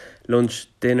 playtime, lunch,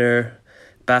 dinner,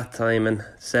 bath time, and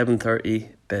 7:30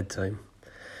 bedtime.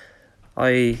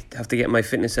 I have to get my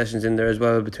fitness sessions in there as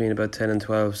well between about 10 and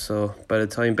 12, so by the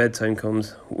time bedtime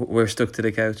comes, we're stuck to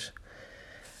the couch.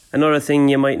 Another thing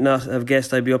you might not have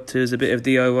guessed I'd be up to is a bit of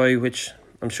DIY, which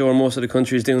I'm sure most of the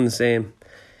country is doing the same.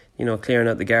 You know, clearing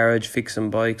out the garage, fixing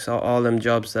bikes, all them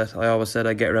jobs that I always said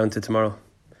I'd get around to tomorrow.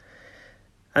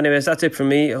 Anyways, that's it from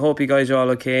me. I hope you guys are all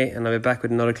okay, and I'll be back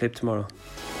with another clip tomorrow.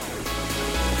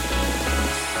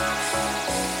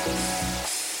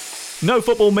 No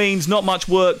football means not much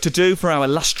work to do for our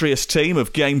illustrious team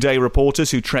of game day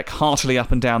reporters who trek heartily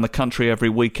up and down the country every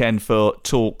weekend for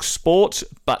Talk Sport,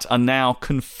 but are now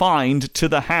confined to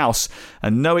the house,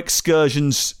 and no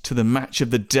excursions to the match of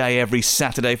the day every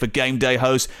Saturday for game day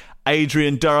host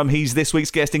Adrian Durham. He's this week's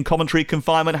guest in commentary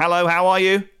confinement. Hello, how are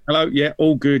you? Hello, yeah,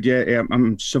 all good, yeah.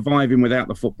 I'm surviving without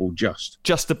the football,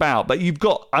 just about. But you've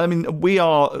got, I mean, we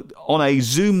are on a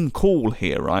Zoom call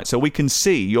here, right? So we can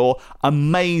see your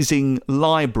amazing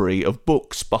library of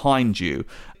books behind you.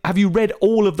 Have you read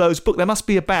all of those books? There must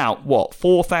be about,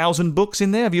 4,000 books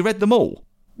in there? Have you read them all?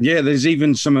 Yeah, there's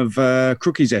even some of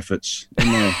Crookie's efforts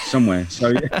in there somewhere. So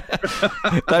yeah.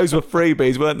 Those were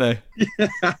freebies, weren't they?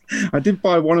 Yeah, I did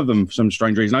buy one of them for some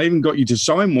strange reason. I even got you to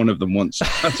sign one of them once,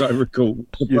 as I recall.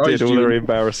 You did, all very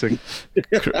embarrassing.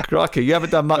 Crikey, you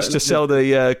haven't done much to sell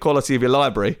the quality of your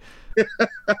library.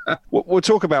 We'll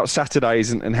talk about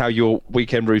Saturdays and how your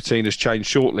weekend routine has changed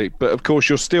shortly. But of course,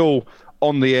 you're still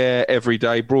on the air every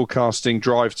day, broadcasting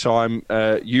Drive Time,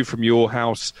 you from your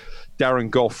house,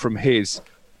 Darren Gough from his.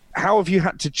 How have you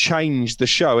had to change the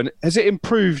show? And has it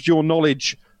improved your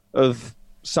knowledge of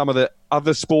some of the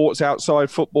other sports outside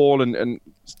football? And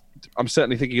I'm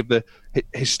certainly thinking of the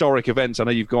historic events. I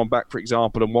know you've gone back, for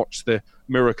example, and watched the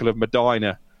Miracle of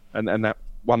Medina and that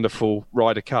wonderful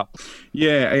Ryder Cup.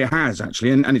 Yeah, it has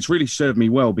actually. And it's really served me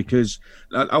well because,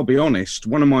 I'll be honest,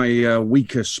 one of my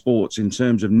weaker sports in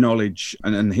terms of knowledge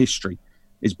and history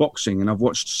is boxing. And I've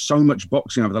watched so much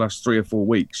boxing over the last 3 or 4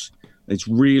 weeks. It's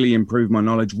really improved my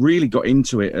knowledge, really got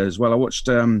into it as well. I watched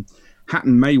Hatton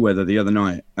Mayweather the other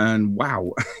night, and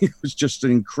wow, it was just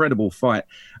an incredible fight.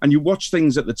 And you watch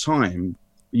things at the time,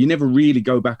 you never really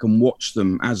go back and watch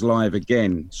them as live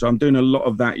again. So I'm doing a lot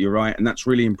of that, you're right, and that's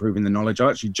really improving the knowledge.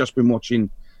 I've actually just been watching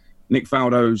Nick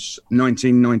Faldo's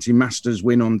 1990 Masters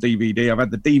win on DVD. I've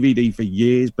had the DVD for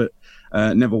years, but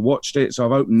never watched it. So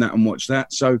I've opened that and watched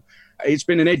that. So it's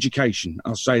been an education,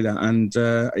 I'll say that, and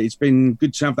it's been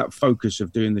good to have that focus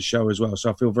of doing the show as well, so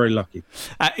I feel very lucky.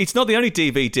 It's not the only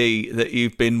DVD that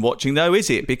you've been watching, though, is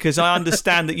it? Because I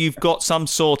understand that you've got some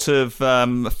sort of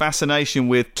fascination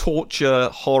with torture,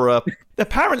 horror.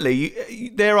 Apparently,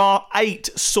 there are 8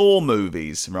 Saw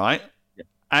movies, right?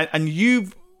 Yeah. And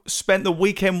you've spent the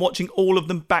weekend watching all of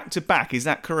them back to back, is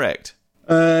that correct?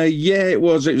 Yeah, it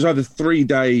was over 3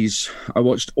 days. I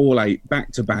watched all 8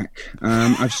 back to back.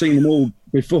 I've seen them all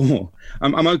before.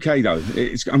 I'm okay though.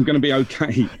 I'm going to be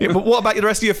okay. Yeah, but what about the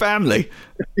rest of your family?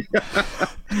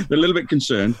 They're a little bit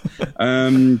concerned,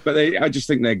 but I just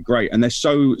think they're great, and they're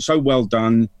so well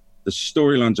done. The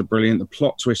storylines are brilliant. The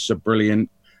plot twists are brilliant,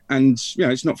 and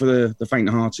it's not for the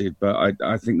faint-hearted, but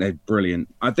I think they're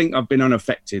brilliant. I think I've been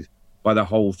unaffected by the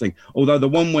whole thing. Although the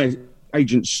one where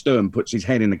Agent Stern puts his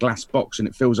head in a glass box and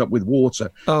it fills up with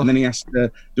water, and then he has to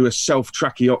do a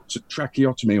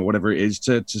self-tracheotomy or whatever it is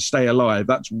to stay alive.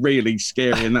 That's really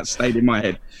scary, and that stayed in my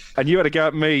head. And you had a go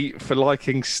at me for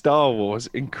liking Star Wars.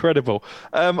 Incredible.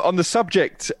 On the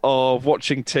subject of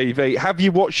watching TV, have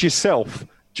you watched yourself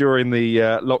during the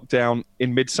lockdown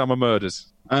in Midsomer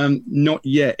Murders? Not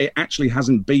yet. It actually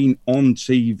hasn't been on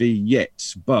TV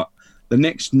yet, but the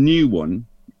next new one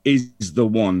is the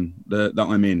one that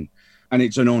I'm in. And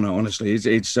it's an honour, honestly.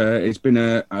 It's been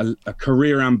a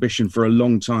career ambition for a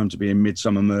long time to be in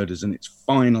Midsomer Murders, and it's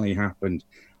finally happened.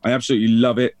 I absolutely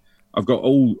love it. I've got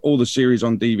all the series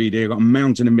on DVD. I've got a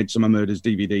mountain of Midsomer Murders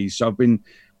DVDs. So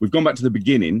we've gone back to the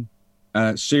beginning,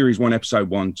 Series 1, Episode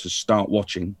 1 to start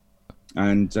watching.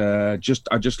 And I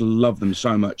just love them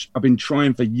so much. I've been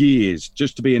trying for years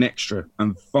just to be an extra,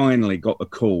 and finally got the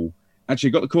call.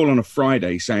 Actually got the call on a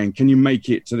Friday saying, can you make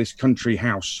it to this country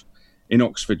house in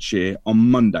Oxfordshire on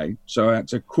Monday? So I had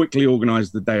to quickly organise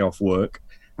the day off work.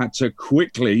 Had to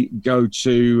quickly go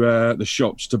to the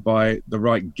shops to buy the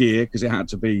right gear, because it had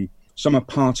to be summer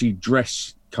party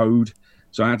dress code.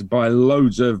 So I had to buy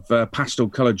loads of pastel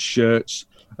coloured shirts,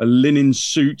 a linen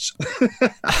suit,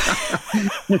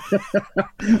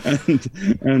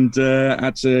 and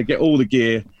had to get all the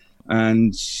gear.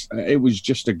 And it was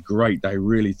just a great day.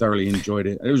 Really thoroughly enjoyed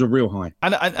it. It was a real high.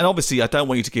 And obviously, I don't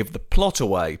want you to give the plot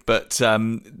away, but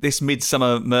this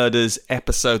Midsomer Murders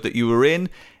episode that you were in,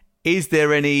 is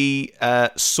there any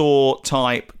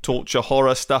Saw-type torture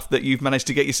horror stuff that you've managed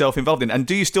to get yourself involved in? And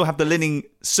do you still have the linen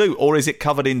suit, or is it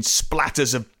covered in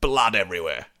splatters of blood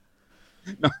everywhere?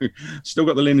 No, still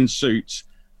got the linen suit,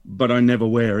 but I never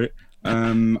wear it.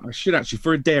 I should actually,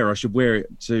 for a dare, I should wear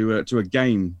it to a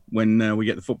game when we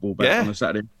get the football back on a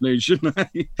Saturday afternoon, shouldn't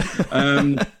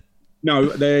I? No,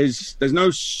 there's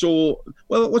no Saw.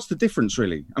 Well, what's the difference,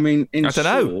 really? I mean, in I don't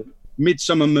know.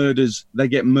 Midsomer Murders, they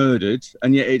get murdered,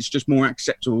 and yet it's just more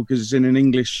acceptable because it's in an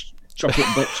English chocolate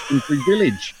box country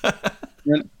village.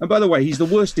 And by the way, he's the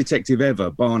worst detective ever,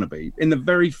 Barnaby. In the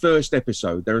very first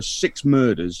episode, there are 6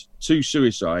 murders, 2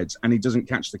 suicides, and he doesn't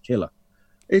catch the killer.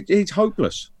 It's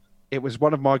hopeless. It was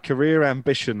one of my career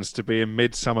ambitions to be in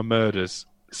Midsomer Murders.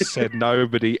 Said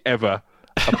nobody ever,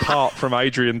 apart from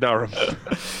Adrian Durham.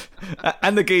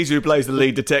 And the geezer who plays the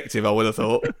lead detective, I would have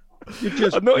thought.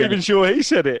 I'm not even sure he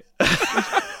said it.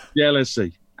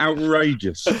 Jealousy.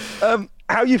 Outrageous. How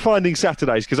are you finding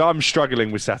Saturdays? Because I'm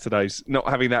struggling with Saturdays, not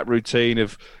having that routine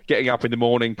of getting up in the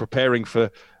morning, preparing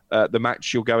for the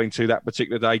match you're going to that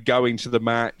particular day, going to the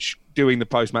match, doing the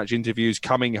post-match interviews,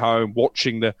 coming home,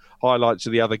 watching the highlights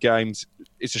of the other games.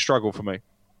 It's a struggle for me.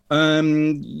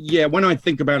 Yeah, when I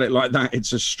think about it like that,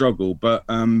 it's a struggle. But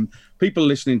people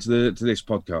listening to this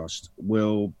podcast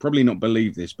will probably not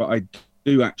believe this, but I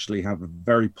do actually have a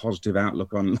very positive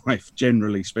outlook on life,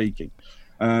 generally speaking.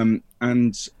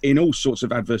 And in all sorts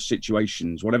of adverse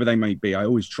situations, whatever they may be, I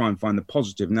always try and find the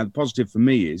positive. Now, the positive for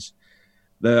me is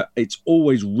that it's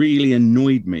always really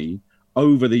annoyed me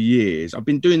over the years. I've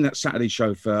been doing that Saturday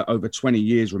show for over 20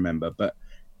 years, remember, but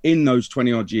in those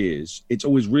 20 odd years, it's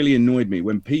always really annoyed me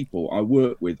when people I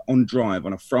work with on Drive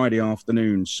on a Friday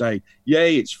afternoon say,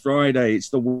 yay, it's Friday, it's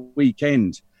the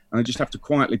weekend. And I just have to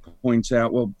quietly point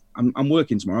out, well, I'm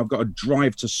working tomorrow. I've got to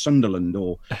drive to Sunderland,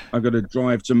 or I've got to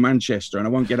drive to Manchester, and I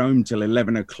won't get home till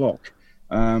 11 o'clock,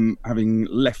 having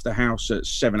left the house at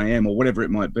 7 a.m. or whatever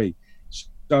it might be.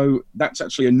 So that's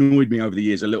actually annoyed me over the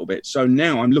years a little bit. So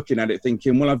now I'm looking at it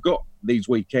thinking, well, I've got these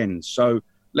weekends, so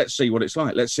let's see what it's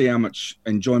like. Let's see how much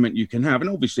enjoyment you can have. And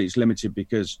obviously it's limited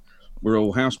because we're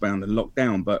all housebound and locked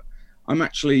down, but I'm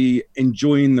actually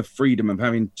enjoying the freedom of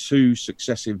having 2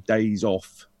 successive days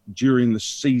off during the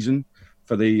season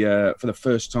for the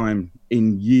first time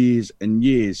in years and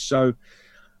years. So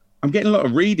I'm getting a lot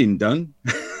of reading done.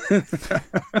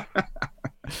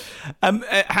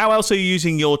 How else are you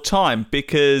using your time?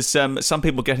 Because some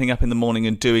people getting up in the morning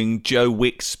and doing Joe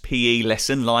Wick's PE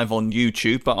lesson live on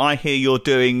YouTube, but I hear you're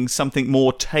doing something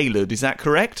more tailored. Is that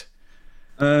correct?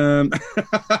 Who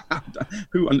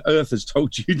on earth has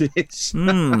told you this?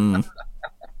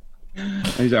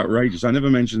 He's outrageous. I never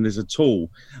mentioned this at all.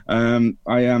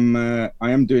 I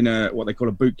am doing what they call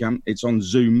a boot camp. It's on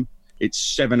Zoom. It's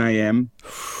 7 a.m.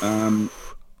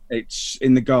 It's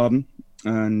in the garden,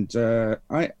 and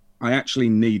I actually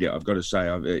need it. I've got to say,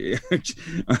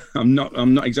 I'm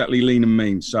not exactly lean and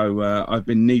mean, so I've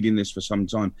been needing this for some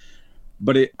time.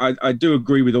 But I do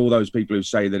agree with all those people who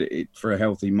say that for a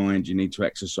healthy mind you need to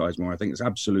exercise more. I think it's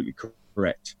absolutely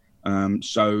correct.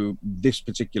 So this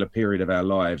particular period of our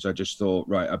lives, I just thought,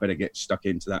 right, I better get stuck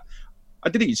into that.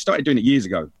 Started doing it years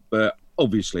ago, but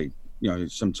obviously,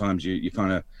 sometimes you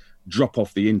kind of drop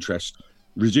off the interest.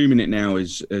 Resuming it now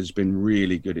has been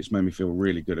really good. It's made me feel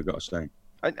really good, I've got to say.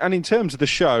 And in terms of the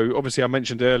show, obviously I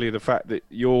mentioned earlier the fact that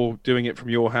you're doing it from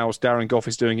your house, Darren Gough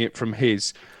is doing it from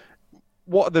his.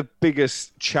 What are the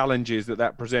biggest challenges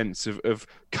that presents of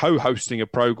co-hosting a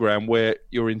programme where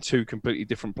you're in 2 completely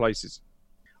different places?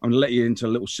 I'm going to let you into a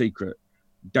little secret.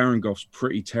 Darren Gough's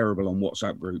pretty terrible on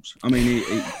WhatsApp groups. I mean,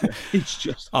 it's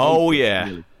just... Oh, yeah.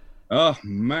 Really. Oh,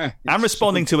 man. And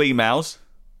responding to emails.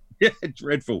 Yeah,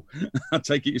 dreadful. I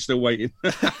take it you're still waiting.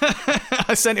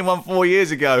 I sent him one 4 years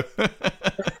ago.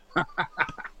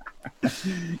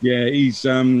 Yeah, he's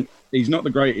not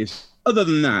the greatest. other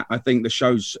than that, I think the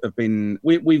shows have been...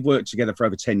 We've worked together for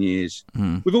over 10 years.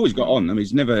 We've always got on. I mean,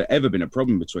 it's never, ever been a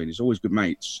problem between us. Always good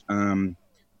mates.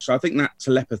 So I think that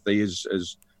telepathy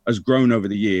has grown over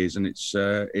the years, and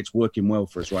it's working well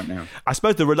for us right now. I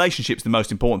suppose the relationship's the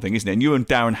most important thing, isn't it? And you and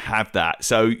Darren have that.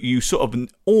 So you sort of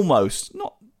almost...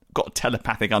 not got a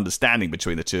telepathic understanding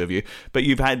between the two of you, but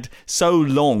you've had so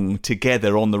long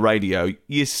together on the radio,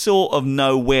 you sort of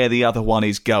know where the other one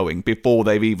is going before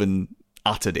they've even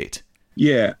uttered it.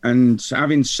 Yeah, and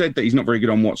having said that, he's not very good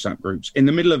on WhatsApp groups. In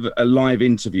the middle of a live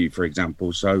interview, for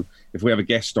example, so if we have a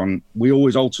guest on, we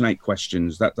always alternate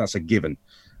questions. That's a given.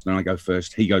 Then I go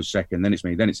first, he goes second, then it's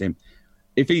me, then it's him.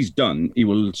 If he's done, he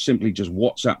will simply just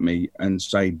WhatsApp me and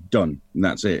say done, and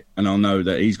that's it. And I'll know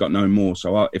that he's got no more.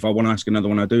 So if I want to ask another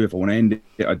one, I do. If I want to end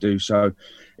it, I do. So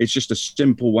it's just a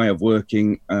simple way of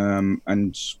working,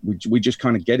 and we just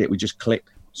kind of get it. We just click.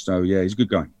 So yeah, he's a good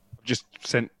guy. Just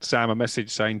sent Sam a message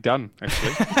saying done,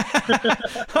 actually.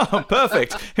 Oh,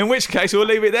 perfect. In which case, we'll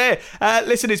leave it there.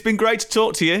 Listen, it's been great to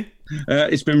talk to you.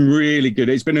 It's been really good.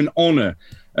 It's been an honour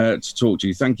to talk to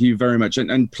you. Thank you very much.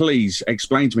 And please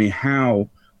explain to me how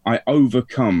I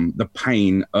overcome the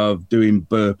pain of doing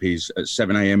burpees at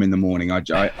 7 a.m. in the morning. I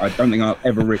don't think I'll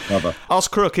ever recover.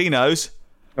 Ask Crook, he knows.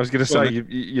 I was going to say,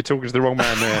 you're talking to the wrong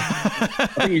man there. I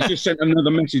think he's just sent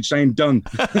another message saying done.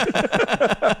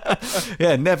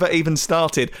 Yeah, never even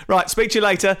started. Right, speak to you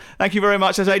later. Thank you very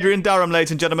much. That's Adrian Durham,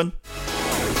 ladies and gentlemen.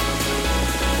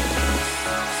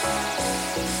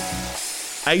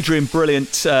 Adrian,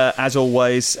 brilliant as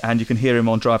always, and you can hear him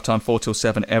on Drive Time 4 till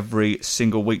 7 every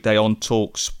single weekday on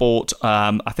Talk Sport.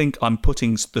 I think I'm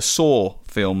putting the Saw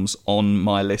films on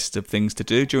my list of things to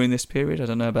do during this period. I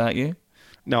don't know about you.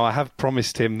 No, I have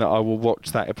promised him that I will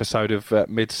watch that episode of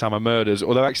Midsummer Murders.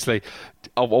 Although, actually,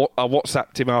 I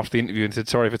WhatsApped him after the interview and said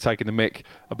sorry for taking the mick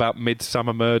about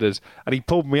Midsummer Murders. And he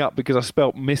pulled me up because I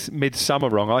spelt Midsummer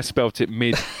wrong. I spelt it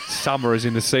Midsummer as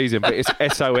in the season, but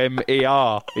it's Somer.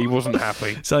 He wasn't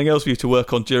happy. Something else for you to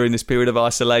work on during this period of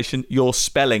isolation, your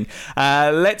spelling.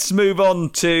 Let's move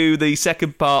on to the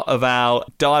second part of our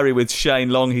diary with Shane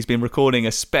Long. He's been recording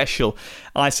a special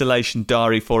isolation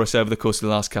diary for us over the course of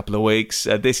the last couple of weeks.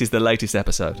 This is the latest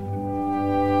episode.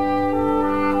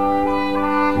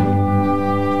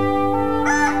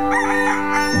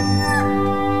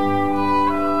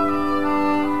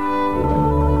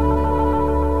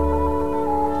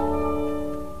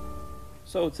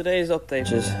 So today's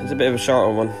update is a bit of a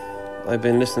shorter one. I've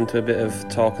been listening to a bit of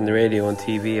talk on the radio and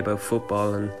TV about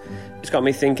football, and it's got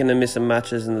me thinking of missing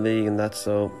matches in the league and that,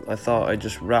 so I thought I'd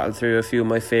just rattle through a few of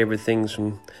my favourite things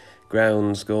from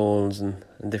grounds, goals and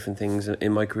different things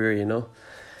in my career, you know.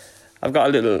 I've got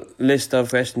a little list of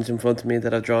questions in front of me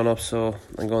that I've drawn up, so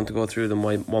I'm going to go through them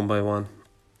one by one.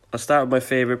 I'll start with my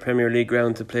favourite Premier League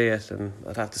ground to play at, and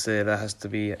I'd have to say that has to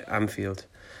be Anfield.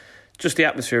 Just the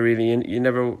atmosphere, really. You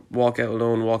never walk out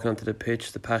alone walking onto the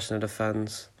pitch, the passion of the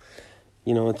fans.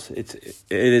 You know, it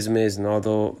is amazing,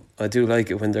 although I do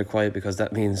like it when they're quiet because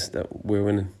that means that we're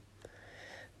winning.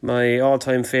 My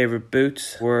all-time favourite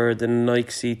boots were the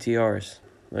Nike CTRs.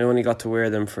 I only got to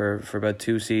wear them for about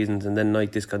 2 seasons, and then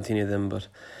Nike discontinued them, but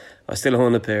I still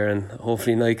own a pair, and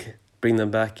hopefully Nike bring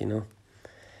them back, you know.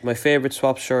 My favourite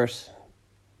swap shirt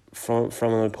from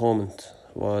an opponent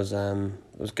was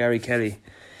Gary Kelly.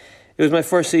 It was my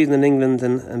first season in England,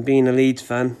 and being a Leeds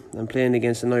fan and playing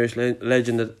against an Irish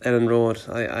legend at Ellen Road,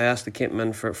 I asked the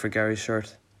kitman for Gary's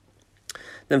shirt.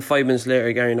 Then 5 minutes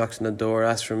later, Gary knocks on the door,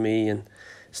 asks for me, and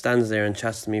stands there and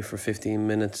chats to me for 15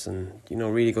 minutes, and you know,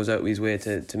 really goes out of his way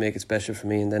to make it special for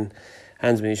me, and then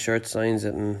hands me his shirt, signs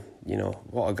it, and you know,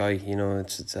 what a guy. You know,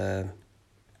 it's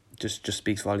just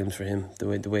speaks volumes for him, the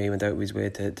way he went out of his way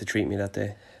to treat me that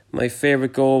day. My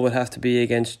favourite goal would have to be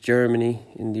against Germany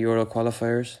in the Euro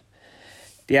qualifiers.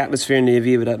 The atmosphere in the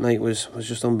Aviva that night was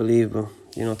just unbelievable.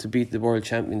 You know, to beat the world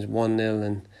champions 1-0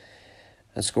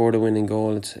 and score the winning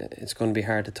goal, it's going to be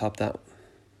hard to top that.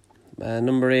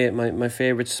 Number 8, my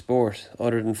favourite sport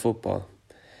other than football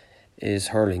is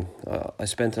hurling. I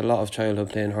spent a lot of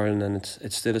childhood playing hurling, and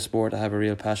it's still a sport I have a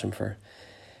real passion for.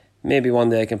 Maybe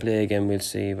one day I can play again, we'll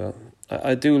see. But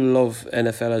I do love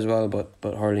NFL as well,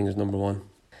 but hurling is number 1.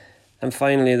 And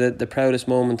finally, the proudest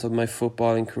moment of my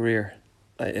footballing career.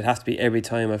 It has to be every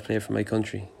time I've played for my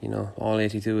country, you know, all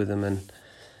 82 of them, and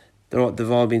they've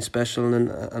all been special,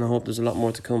 and I hope there's a lot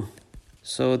more to come.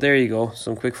 So there you go,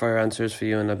 some quick fire answers for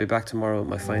you, and I'll be back tomorrow with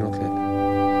my final clip.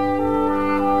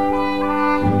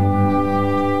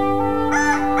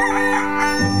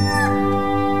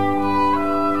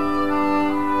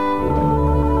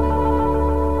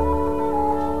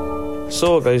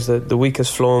 So guys, the week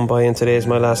has flown by and today is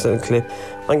my last little clip.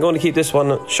 I'm going to keep this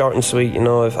one short and sweet. You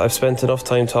know, I've spent enough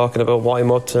time talking about what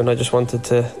I'm up to, and I just wanted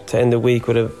to end the week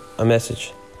with a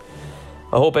message.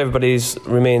 I hope everybody's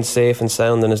remained safe and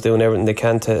sound and is doing everything they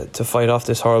can to fight off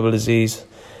this horrible disease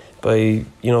by, you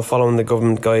know, following the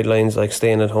government guidelines like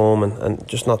staying at home and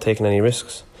just not taking any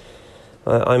risks.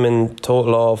 I'm in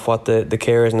total awe of what the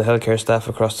carers and the healthcare staff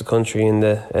across the country and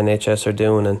the NHS are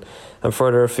doing, and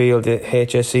further afield, the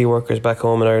HSE workers back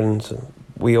home in Ireland,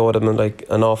 we owe them like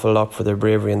an awful lot for their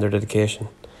bravery and their dedication.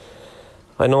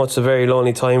 I know it's a very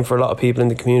lonely time for a lot of people in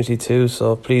the community too,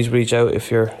 so please reach out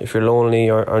if you're lonely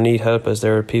or need help, as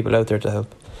there are people out there to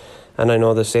help. And I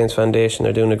know the Saints Foundation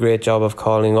are doing a great job of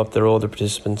calling up their older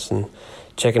participants and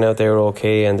checking out they're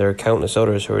okay, and there are countless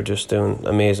others who are just doing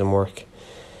amazing work.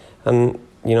 And,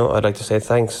 you know, I'd like to say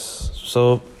thanks.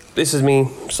 So this is me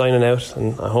signing out,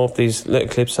 and I hope these little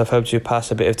clips have helped you pass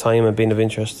a bit of time and been of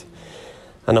interest.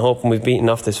 And I hope when we've beaten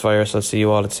off this virus, I'll see you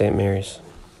all at St. Mary's.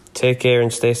 Take care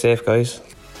and stay safe, guys.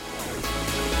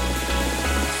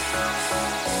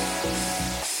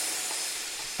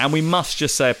 And we must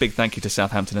just say a big thank you to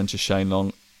Southampton and to Shane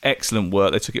Long. Excellent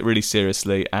work. They took it really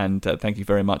seriously, and thank you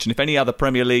very much. And if any other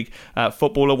Premier League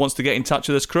footballer wants to get in touch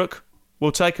with us, Crook,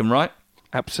 we'll take them, right?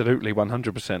 Absolutely,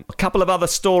 100%. A couple of other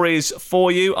stories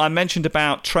for you. I mentioned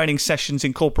about training sessions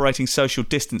incorporating social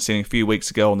distancing a few weeks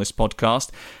ago on this podcast.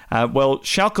 Well,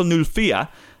 Schalke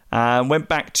 04 went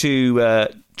back to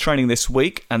training this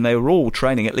week, and they were all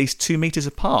training at least 2 metres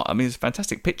apart. I mean, it's a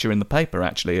fantastic picture in the paper,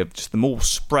 actually, of just them all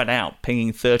spread out,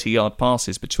 pinging 30-yard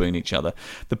passes between each other.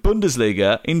 The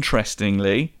Bundesliga,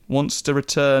 interestingly, wants to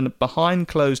return behind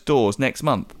closed doors next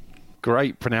month.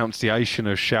 Great pronunciation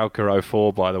of Schalke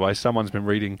 04, by the way. Someone's been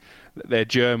reading their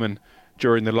German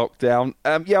during the lockdown.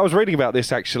 I was reading about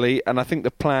this, actually, and I think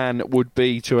the plan would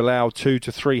be to allow 200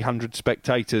 to 300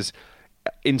 spectators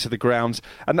into the grounds.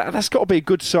 And that's got to be a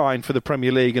good sign for the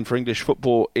Premier League and for English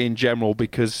football in general,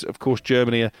 because, of course,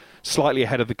 Germany are slightly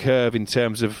ahead of the curve in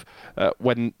terms of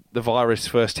when the virus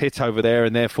first hit over there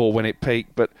and therefore when it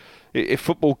peaked. But if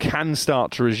football can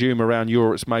start to resume around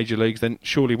Europe's major leagues, then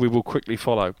surely we will quickly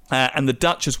follow. And the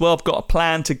Dutch as well have got a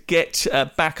plan to get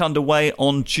back underway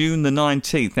on June the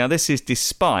 19th. Now, this is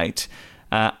despite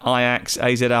Ajax,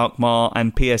 AZ Alkmaar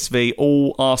and PSV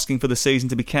all asking for the season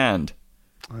to be canned.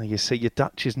 You see, your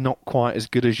Dutch is not quite as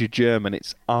good as your German.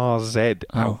 It's RZ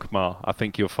Alkmaar, I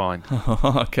think you'll find.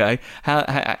 Okay.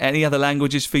 Any other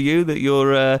languages for you that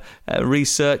you're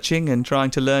researching and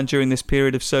trying to learn during this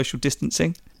period of social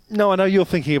distancing? No, I know you're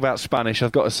thinking about Spanish.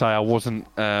 I've got to say I wasn't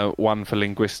one for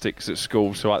linguistics at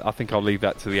school, so I think I'll leave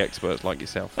that to the experts like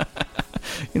yourself.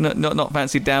 You're not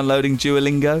fancy downloading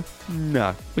Duolingo?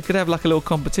 No. We could have like a little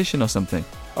competition or something.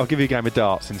 I'll give you a game of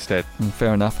darts instead.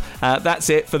 Fair enough. That's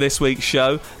it for this week's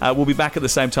show. We'll be back at the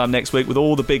same time next week with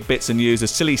all the big bits and news, the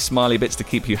silly smiley bits to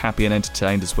keep you happy and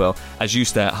entertained as well as you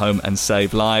stay at home and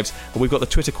save lives. We've got the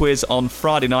Twitter quiz on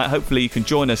Friday night. Hopefully you can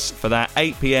join us for that,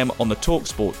 8 p.m. on the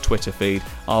TalkSport Twitter feed.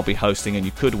 I'll be hosting, and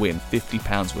you could win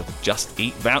 £50 worth of Just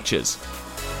Eat vouchers.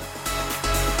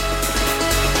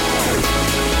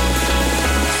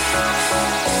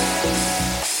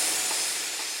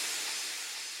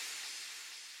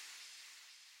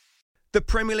 The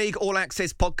Premier League All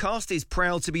Access podcast is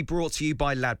proud to be brought to you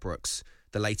by Ladbrokes.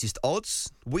 The latest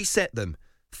odds, we set them.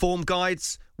 Form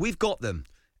guides, we've got them.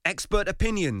 Expert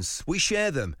opinions, we share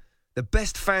them. The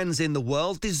best fans in the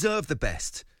world deserve the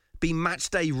best. Be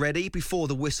matchday ready before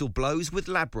the whistle blows with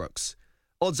Ladbrokes.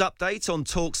 Odds update on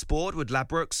TalkSport with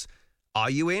Ladbrokes. Are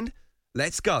you in?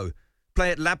 Let's go.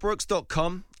 Play at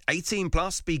ladbrokes.com. 18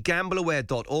 plus.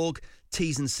 BeGambleAware.org.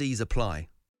 T's and C's apply.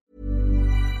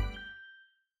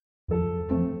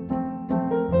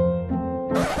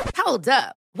 Hold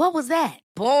up. What was that?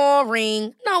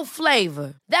 Boring. No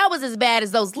flavor. That was as bad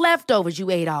as those leftovers you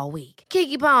ate all week.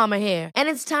 Keke Palmer here. And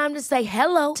it's time to say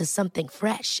hello to something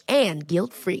fresh and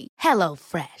guilt-free. Hello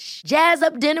Fresh. Jazz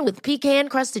up dinner with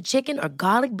pecan-crusted chicken or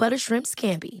garlic butter shrimp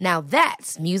scampi. Now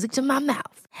that's music to my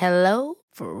mouth. Hello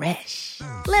Fresh.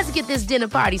 Let's get this dinner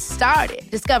party started.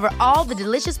 Discover all the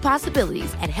delicious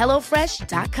possibilities at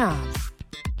HelloFresh.com.